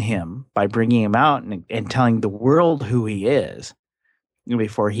ruin him by bringing him out and telling the world who he is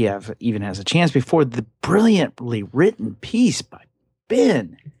before he even has a chance, before the brilliantly written piece by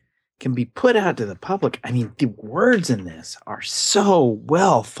Ben can be put out to the public. I mean, the words in this are so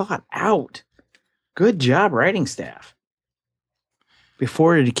well thought out. Good job, writing staff.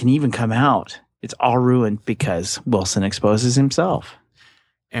 Before it can even come out, it's all ruined because Wilson exposes himself.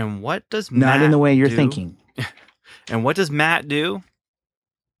 And what does Not Matt in the way you're do? thinking. And what does Matt do?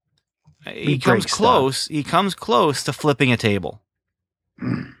 He comes breaks close. stuff. He comes close to flipping a table.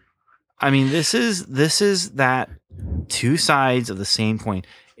 I mean, this is that two sides of the same coin.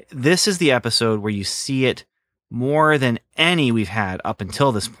 This is the episode where you see it more than any we've had up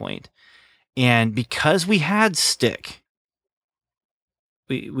until this point. And because we had Stick,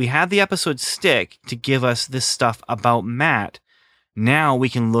 we had the episode Stick to give us this stuff about Matt. Now we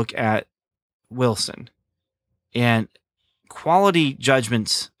can look at Wilson. And quality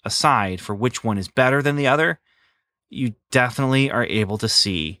judgments aside for which one is better than the other, you definitely are able to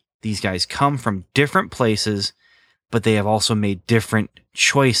see these guys come from different places, but they have also made different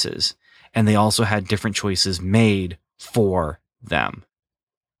choices. And they also had different choices made for them.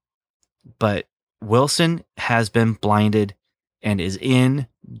 But Wilson has been blinded and is in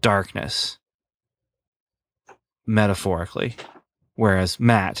darkness, metaphorically, whereas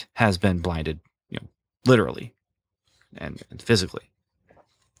Matt has been blinded, literally and physically.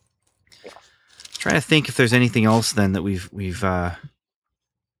 Trying to think if there's anything else then that we've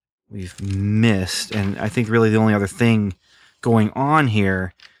missed, and I think really the only other thing going on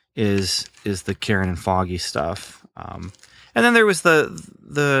here is the Karen and Foggy stuff. And then there was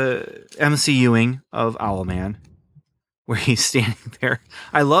the MCUing of Owlman, where he's standing there.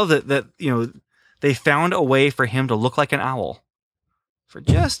 I love that they found a way for him to look like an owl for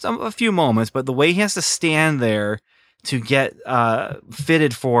just a few moments, but the way he has to stand there to get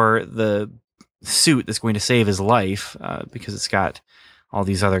fitted for the suit that's going to save his life, because it's got all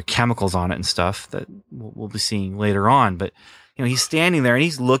these other chemicals on it and stuff that we'll be seeing later on. But he's standing there and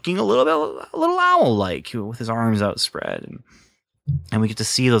he's looking a little owl-like with his arms outspread, and we get to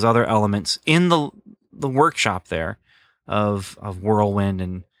see those other elements in the workshop there of Whirlwind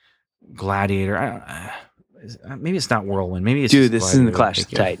and Gladiator. Maybe it's not Whirlwind. Maybe it's Dude, this is in the Gladiator. Clash of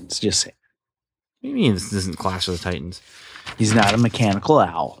the Titans. Just say. do you mean this isn't Clash of the Titans? He's not a mechanical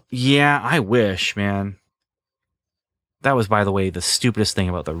owl. Yeah, I wish, man. That was, by the way, the stupidest thing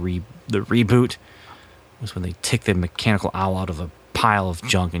about the reboot was when they take the mechanical owl out of a pile of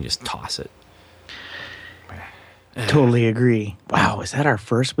junk and just toss it. Totally agree. Wow, is that our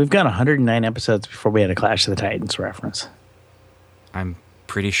first? We've got 109 episodes before we had a Clash of the Titans reference. I'm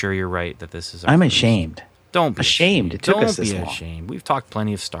pretty sure you're right that this is. I'm ashamed. Don't be ashamed. It took us this long. Don't be ashamed. We've talked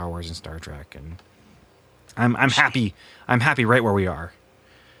plenty of Star Wars and Star Trek, and I'm happy. I'm happy right where we are.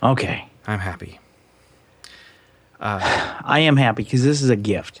 Okay. I'm happy. I am happy because this is a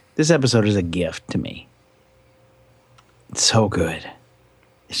gift. This episode is a gift to me. It's so good.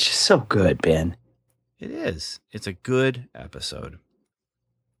 It's just so good, Ben. It is. It's a good episode.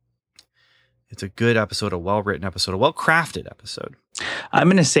 It's a good episode, a well-written episode, a well-crafted episode. I'm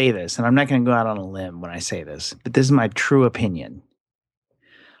going to say this, and I'm not going to go out on a limb when I say this, but this is my true opinion.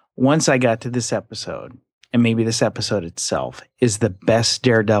 Once I got to this episode, and maybe this episode itself, is the best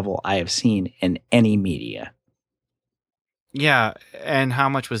Daredevil I have seen in any media. Yeah, and how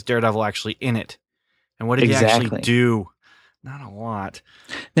much was Daredevil actually in it? And what did he actually do? Not a lot.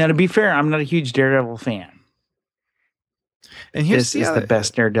 Now, to be fair, I'm not a huge Daredevil fan. And this is the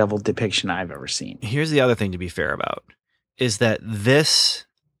best Daredevil depiction I've ever seen. Here's the other thing to be fair about, is that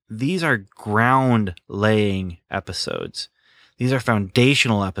these are ground-laying episodes. These are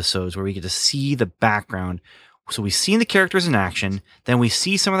foundational episodes where we get to see the background. So we see the characters in action, then we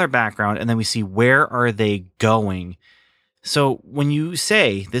see some of their background, and then we see where are they going. So when you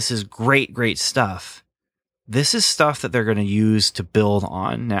say this is great, great stuff, this is stuff that they're going to use to build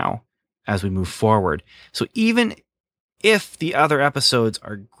on now as we move forward. So even if the other episodes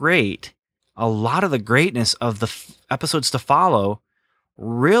are great, a lot of the greatness of the episodes to follow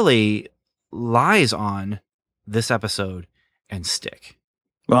really lies on this episode and Stick.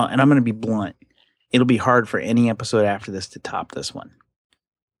 Well, and I'm going to be blunt. It'll be hard for any episode after this to top this one.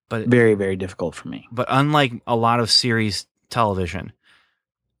 But very, very difficult for me. But unlike a lot of series television,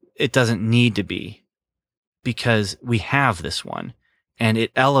 it doesn't need to be, because we have this one, and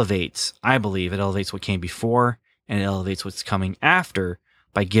it elevates, I believe, it elevates what came before, and it elevates what's coming after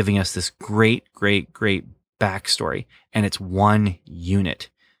by giving us this great, great, great backstory. And it's one unit.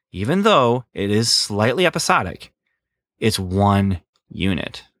 Even though it is slightly episodic, it's one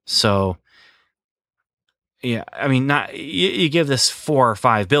unit. So, yeah, I mean, not you give this 4 or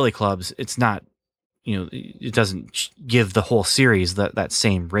 5 Billy Clubs, it's not, it doesn't give the whole series that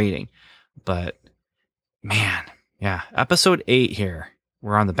same rating. But, man, yeah, episode 8 here.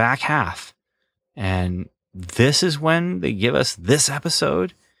 We're on the back half. And this is when they give us this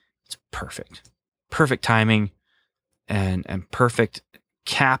episode. It's perfect. Perfect timing and perfect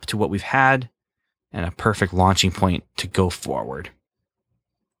cap to what we've had, and a perfect launching point to go forward.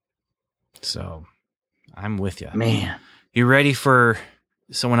 So I'm with you. Man. You ready for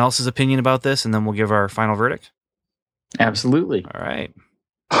someone else's opinion about this, and then we'll give our final verdict? Absolutely. All right.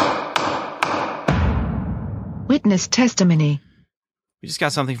 Witness testimony. We just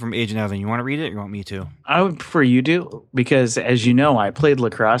got something from Agent Evan. You want to read it, or you want me to? I would prefer you do, because as you know, I played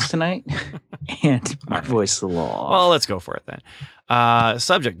lacrosse tonight and my voice is a little off. Well, let's go for it then.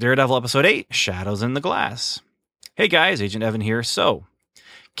 Subject, Daredevil Episode 8, Shadows in the Glass. Hey guys, Agent Evan here. So,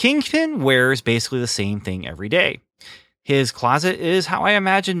 Kingpin wears basically the same thing every day. His closet is how I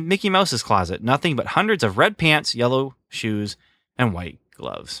imagine Mickey Mouse's closet. Nothing but hundreds of red pants, yellow shoes, and white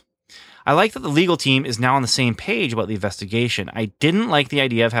gloves. I like that the legal team is now on the same page about the investigation. I didn't like the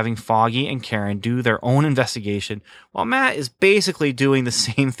idea of having Foggy and Karen do their own investigation while Matt is basically doing the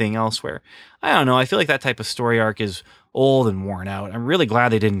same thing elsewhere. I don't know. I feel like that type of story arc is old and worn out. I'm really glad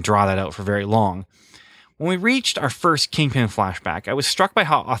they didn't draw that out for very long. When we reached our first Kingpin flashback, I was struck by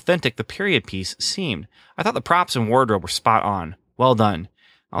how authentic the period piece seemed. I thought the props and wardrobe were spot on. Well done.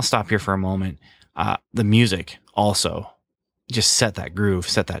 I'll stop here for a moment. The music also just set that groove,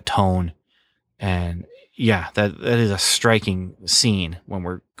 set that tone. And yeah, that is a striking scene when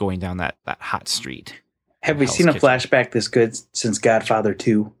we're going down that hot street. Have we seen a flashback this good since Godfather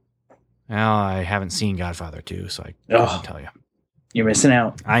 2? Well, I haven't seen Godfather 2, so I can't tell you. You're missing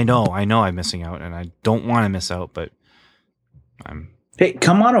out. I know I'm missing out, and I don't want to miss out, but Hey,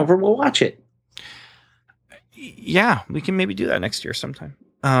 come on over. We'll watch it. Yeah, we can maybe do that next year sometime.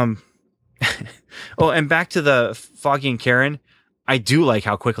 Oh, and back to the Foggy and Karen. I do like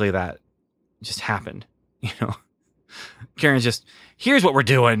how quickly that just happened. Karen's just, here's what we're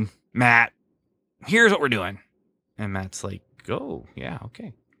doing, Matt. Here's what we're doing. And Matt's like, go. Yeah,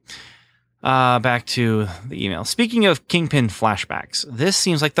 okay. Back to the email. Speaking of Kingpin flashbacks, this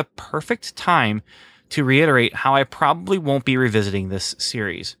seems like the perfect time to reiterate how I probably won't be revisiting this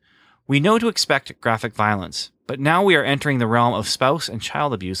series. We know to expect graphic violence, but now we are entering the realm of spouse and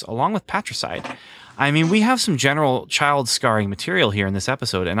child abuse along with patricide. I mean, we have some general child scarring material here in this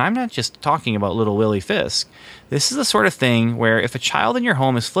episode, and I'm not just talking about little Willie Fisk. This is the sort of thing where if a child in your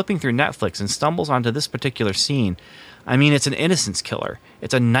home is flipping through Netflix and stumbles onto this particular scene, I mean, it's an innocence killer.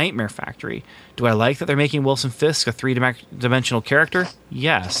 It's a nightmare factory. Do I like that they're making Wilson Fisk a three-dimensional character?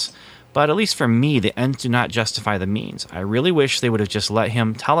 Yes. But at least for me, the ends do not justify the means. I really wish they would have just let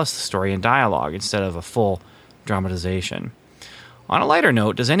him tell us the story in dialogue instead of a full dramatization. On a lighter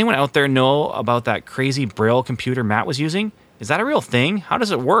note, does anyone out there know about that crazy Braille computer Matt was using? Is that a real thing? How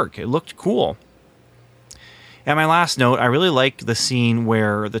does it work? It looked cool. And my last note, I really like the scene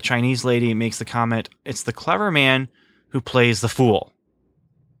where the Chinese lady makes the comment, "It's the clever man who plays the fool."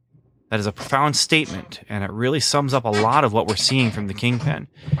 That is a profound statement, and it really sums up a lot of what we're seeing from the Kingpin.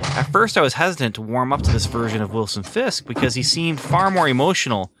 At first, I was hesitant to warm up to this version of Wilson Fisk because he seemed far more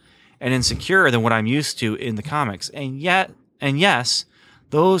emotional and insecure than what I'm used to in the comics. And yes,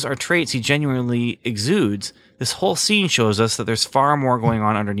 those are traits he genuinely exudes. This whole scene shows us that there's far more going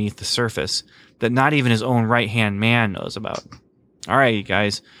on underneath the surface that not even his own right-hand man knows about. All right, you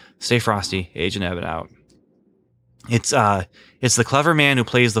guys, stay frosty. Agent Evan out. It's the clever man who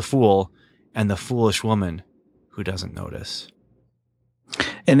plays the fool and the foolish woman who doesn't notice.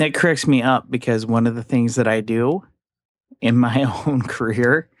 And that cracks me up because one of the things that I do in my own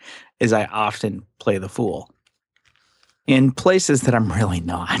career is I often play the fool in places that I'm really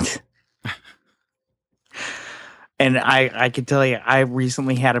not. And I can tell you, I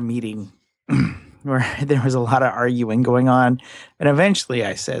recently had a meeting where there was a lot of arguing going on. And eventually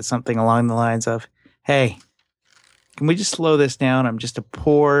I said something along the lines of, "Hey, can we just slow this down? I'm just a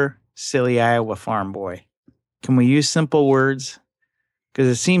poor, silly Iowa farm boy. Can we use simple words? Because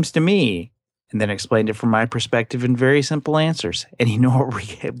it seems to me," and then explained it from my perspective in very simple answers. And you know what we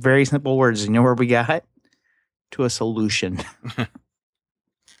get? Very simple words. You know where we got? To a solution.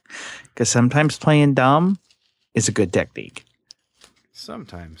 Because sometimes playing dumb is a good technique.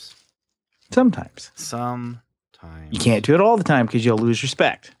 Sometimes. You can't do it all the time because you'll lose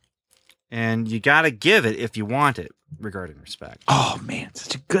respect. And you got to give it if you want it, regarding respect. Oh, man,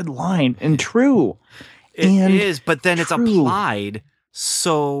 such a good line. And true. It is, but then it's applied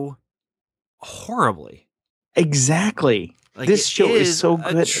so horribly. Exactly. Like, this show is so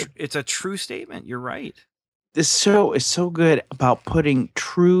good. It's a true statement. You're right. This show is so good about putting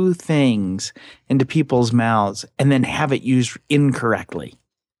true things into people's mouths and then have it used incorrectly.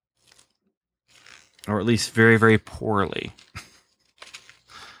 Or at least very, very poorly.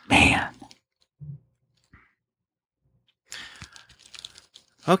 Man.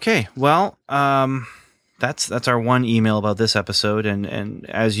 Okay, well, that's our one email about this episode, and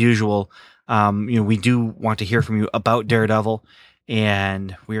as usual, we do want to hear from you about Daredevil,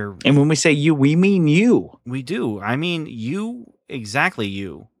 and when we say you, we mean you. We do. I mean you, exactly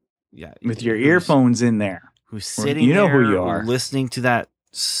you. Yeah, with your earphones in there. Who's sitting? You know there, who you are. Listening to that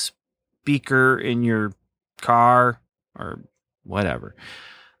speaker in your car or whatever.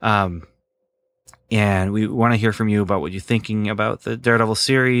 And we want to hear from you about what you're thinking about the Daredevil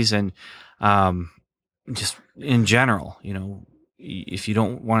series and just in general. If you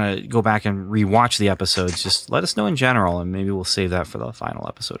don't want to go back and rewatch the episodes, just let us know in general, and maybe we'll save that for the final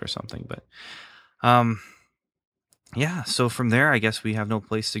episode or something. But yeah, so from there, I guess we have no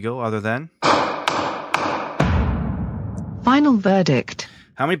place to go other than final verdict.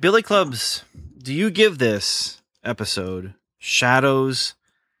 How many Billy Clubs do you give this episode? Shadows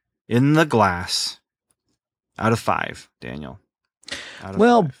in the Glass. Out of 5, Daniel.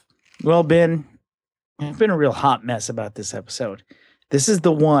 Well, Ben, I've been a real hot mess about this episode. This is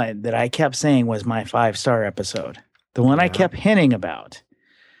the one that I kept saying was my 5-star episode. The one I kept hinting about.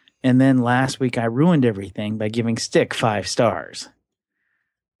 And then last week I ruined everything by giving Stick 5 stars.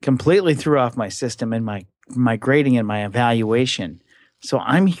 Completely threw off my system and my grading and my evaluation. So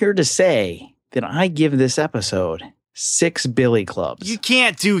I'm here to say that I give this episode 6 Billy Clubs. You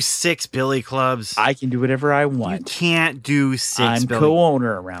can't do 6 Billy Clubs. I can do whatever I want. You can't do 6 I'm Billy.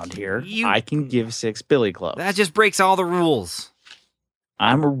 co-owner around here. I can give 6 Billy Clubs. That just breaks all the rules.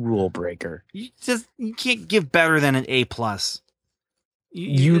 I'm a rule breaker. You can't give better than an A+.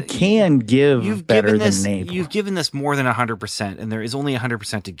 You can give better than an A+. You've given this more than 100%, and there is only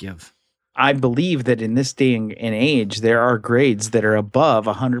 100% to give. I believe that in this day and age, there are grades that are above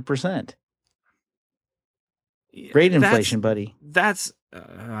 100%. Grade inflation, buddy. That's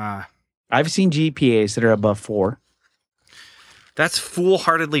I've seen GPAs that are above 4. That's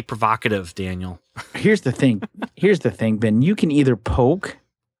foolhardily provocative, Daniel. Here's the thing, Ben. You can either poke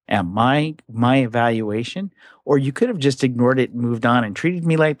at my evaluation, or you could have just ignored it and moved on and treated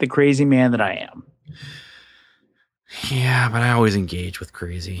me like the crazy man that I am. Yeah, but I always engage with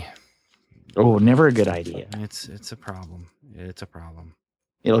crazy. Oh, never a good idea. It's a problem. It's a problem.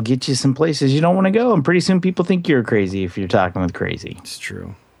 It'll get you some places you don't want to go, and pretty soon people think you're crazy if you're talking with crazy. It's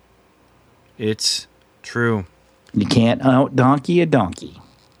true. It's true. You can't out donkey a donkey.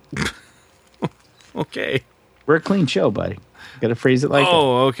 Okay. We're a clean show, buddy. Got to phrase it like that.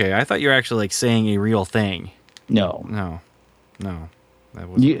 Oh, okay. I thought you were actually like saying a real thing. No. No. That wasn't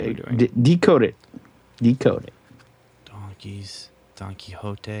what we're doing. Decode it. Decode it. Donkeys. Don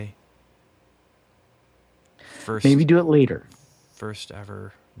Quixote. Maybe do it later. First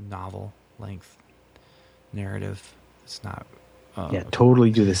ever novel length narrative. It's not. Yeah,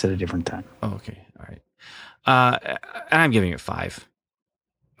 totally do this at a different time. Oh, okay. All right. And I'm giving it 5.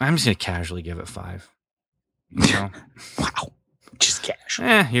 I'm just going to casually give it 5. You know? Wow. Just cash.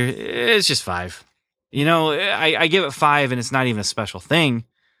 It's just 5. You know, I give it 5 and it's not even a special thing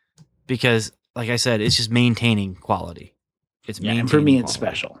because, like I said, it's just maintaining quality. And for me, it's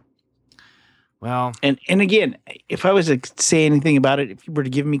special. Well, and again, if I was to say anything about it, if you were to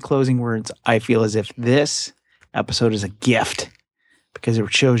give me closing words, I feel as if this episode is a gift because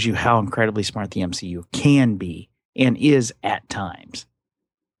it shows you how incredibly smart the MCU can be and is at times.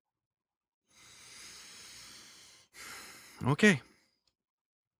 Okay.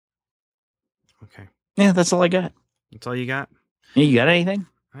 Yeah, that's all I got. That's all you got? Yeah, you got anything?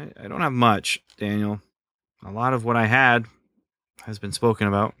 I don't have much, Daniel. A lot of what I had has been spoken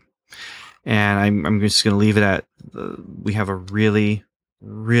about. And I'm just going to leave it at we have a really,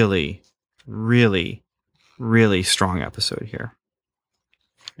 really, really, really strong episode here.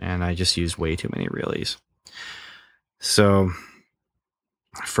 And I just used way too many reallys. So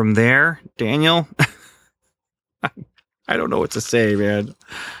from there, Daniel, I don't know what to say, man.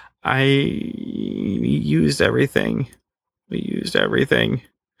 We used everything.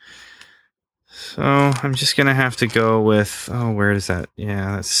 So I'm just going to have to go with, where is that?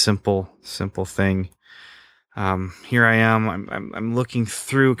 Yeah, that simple thing. Here I am. I'm looking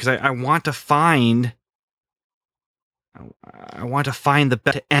through because I want to find the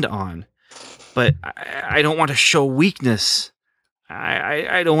best to end on, but I don't want to show weakness.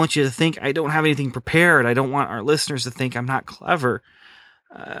 I don't want you to think I don't have anything prepared. I don't want our listeners to think I'm not clever.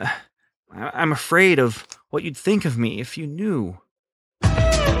 I'm afraid of what you'd think of me if you knew.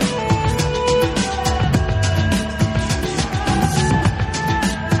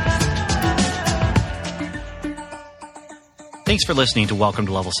 Thanks for listening to Welcome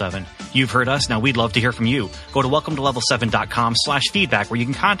to Level 7. You've heard us, now we'd love to hear from you. Go to welcometolevel7.com/feedback where you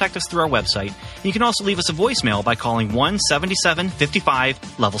can contact us through our website. You can also leave us a voicemail by calling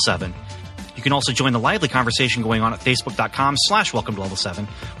 1-77-55-Level 7. You can also join the lively conversation going on at facebook.com/welcome to level 7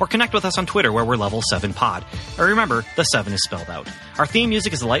 or connect with us on Twitter where we're Level 7 Pod. And remember, the 7 is spelled out. Our theme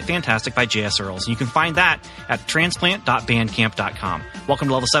music is The Light Fantastic by J.S. Earls, and you can find that at transplant.bandcamp.com. Welcome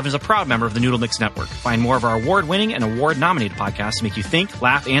to Level 7 is a proud member of the Noodle Mix Network. Find more of our award-winning and award-nominated podcasts to make you think,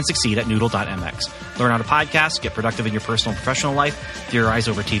 laugh, and succeed at noodle.mx. Learn how to podcast, get productive in your personal and professional life, theorize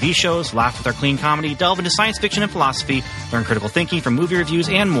over TV shows, laugh with our clean comedy, delve into science fiction and philosophy, learn critical thinking from movie reviews,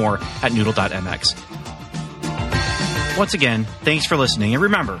 and more at noodle.mx. Once again, thanks for listening, and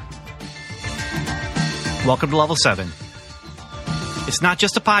remember, welcome to Level 7. It's not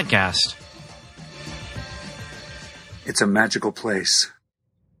just a podcast. It's a magical place.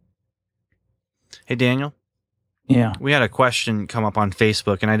 Hey, Daniel. Yeah. We had a question come up on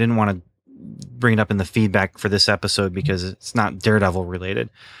Facebook, and I didn't want to bring it up in the feedback for this episode because it's not Daredevil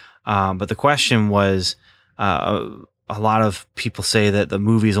related. But the question was, a lot of people say that the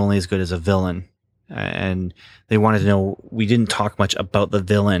movie is only as good as a villain. And they wanted to know, we didn't talk much about the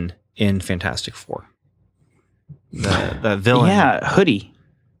villain in Fantastic Four. The villain. Yeah, Hoodie.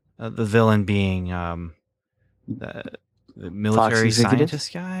 The villain being the military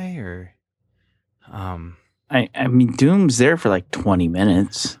scientist guy, or I mean, Doom's there for like 20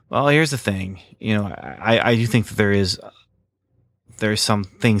 minutes. Well, here's the thing. You know, I do think that there's some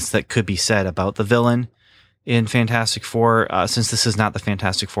things that could be said about the villain in Fantastic Four. Since this is not the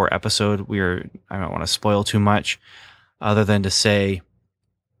Fantastic Four episode, I don't want to spoil too much, other than to say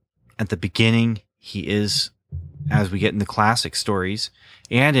at the beginning, he is, as we get in the classic stories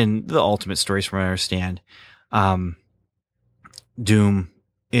and in the Ultimate stories from what I understand, Doom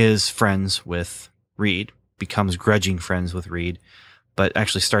is friends with Reed, becomes grudging friends with Reed, but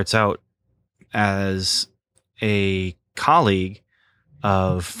actually starts out as a colleague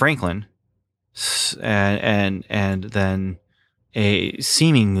of Franklin, and then a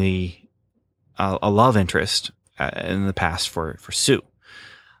seemingly a love interest in the past for Sue.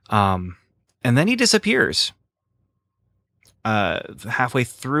 And then he disappears halfway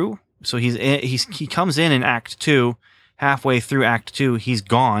through. So he comes in Act 2. Halfway through Act 2, he's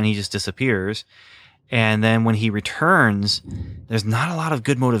gone. He just disappears. And then when he returns, there's not a lot of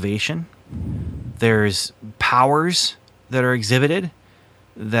good motivation. There's powers that are exhibited.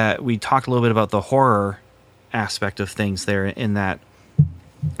 That we talked a little bit about the horror aspect of things there in that.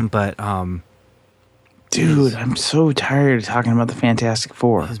 But dude, I'm so tired of talking about the Fantastic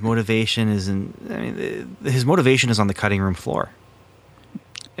Four. His motivation is his motivation is on the cutting room floor.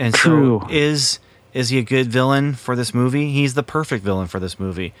 And True. So is he a good villain for this movie? He's the perfect villain for this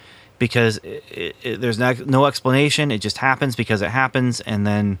movie because there's no explanation. It just happens because it happens, and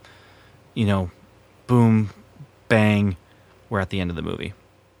then, boom, bang, we're at the end of the movie.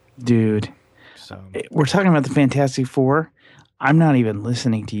 Dude, so we're talking about the Fantastic Four. I'm not even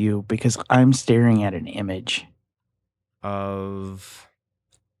listening to you because I'm staring at an image of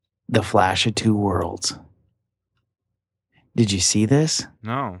The Flash of Two Worlds. Did you see this?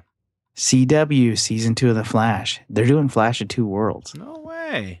 No. CW season 2 of The Flash. They're doing Flash of Two Worlds. No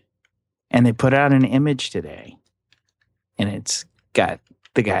way. And they put out an image today. And it's got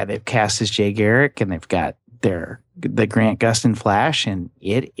the guy they've cast as Jay Garrick, and they've got the Grant Gustin Flash, and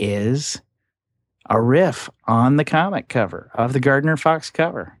it is a riff on the comic cover of the Gardner Fox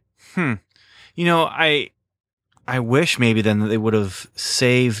cover. I wish maybe then that they would have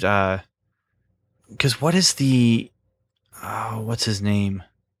saved because what is what's his name?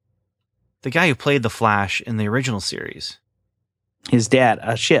 The guy who played the Flash in the original series. His dad,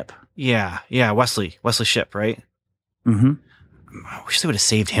 a Ship. Yeah, Wesley Shipp, right? Mm-hmm. I wish they would have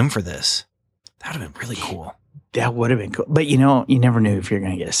saved him for this. That would have been really cool. That would have been cool. But you never knew if you're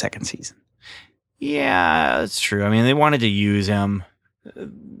going to get a second season. Yeah, that's true. I mean, they wanted to use him.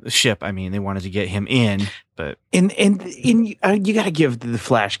 Ship. I mean, they wanted to get him in, but and you got to give the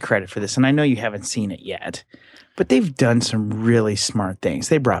Flash credit for this. And I know you haven't seen it yet, but they've done some really smart things.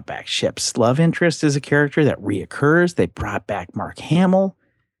 They brought back Ship's love interest as a character that reoccurs. They brought back Mark Hamill,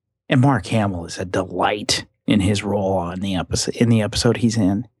 and Mark Hamill is a delight in his role on the episode he's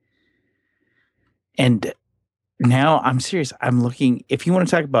in. And now I'm serious. I'm looking. If you want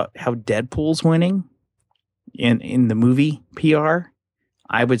to talk about how Deadpool's winning in the movie PR,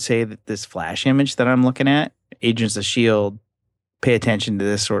 I would say that this Flash image that I'm looking at, Agents of S.H.I.E.L.D., pay attention to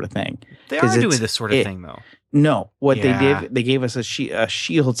this sort of thing. They are doing this sort of thing, though. No, what they did, they gave us a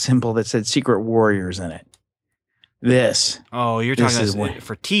shield symbol that said Secret Warriors in it. This. Oh, you're talking about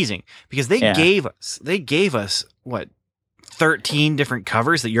for teasing because they gave us what 13 different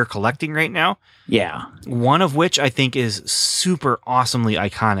covers that you're collecting right now. Yeah. One of which I think is super awesomely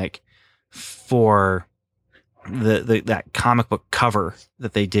iconic for that comic book cover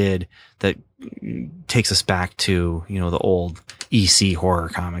that they did that takes us back to, the old EC horror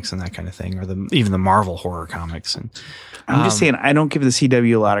comics and that kind of thing, or even the Marvel horror comics. And I'm just saying, I don't give the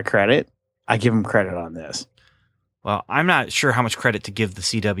CW a lot of credit. I give them credit on this. Well, I'm not sure how much credit to give the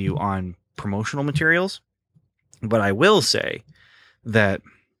CW on promotional materials, but I will say that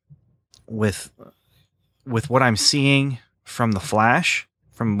with what I'm seeing from the Flash,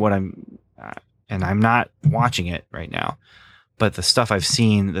 from what and I'm not watching it right now, but the stuff I've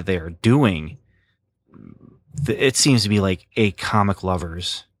seen that they are doing, it seems to be like a comic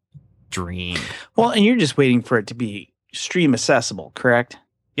lover's dream. Well, and you're just waiting for it to be stream accessible, correct?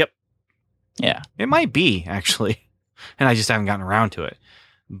 Yep. Yeah. It might be, actually. And I just haven't gotten around to it.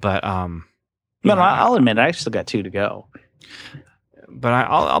 But I'll admit I still got 2 to go. But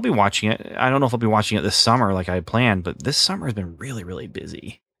I'll be watching it. I don't know if I'll be watching it this summer like I had planned, but this summer has been really, really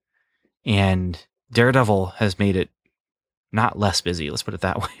busy. And Daredevil has made it not less busy. Let's put it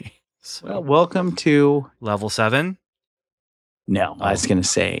that way. So, well, welcome to level 7. No, I was going to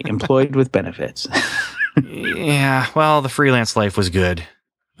say employed with benefits. Yeah. Well, the freelance life was good.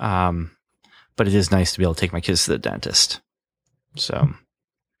 But it is nice to be able to take my kids to the dentist. So,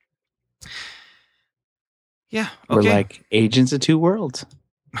 yeah. Okay. We're like agents of two worlds.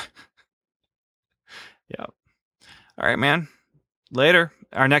 Yeah. All right, man. Later.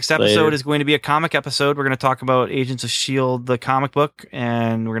 Our next episode is going to be a comic episode. We're going to talk about Agents of S.H.I.E.L.D., the comic book,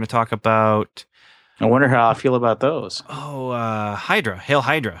 and we're going to talk about... I wonder how I feel about those. Oh, Hydra. Hail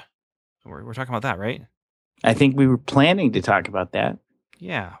Hydra. We're talking about that, right? I think we were planning to talk about that.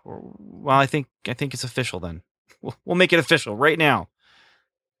 Yeah. Well, I think it's official then. We'll make it official right now.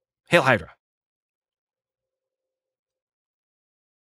 Hail Hydra.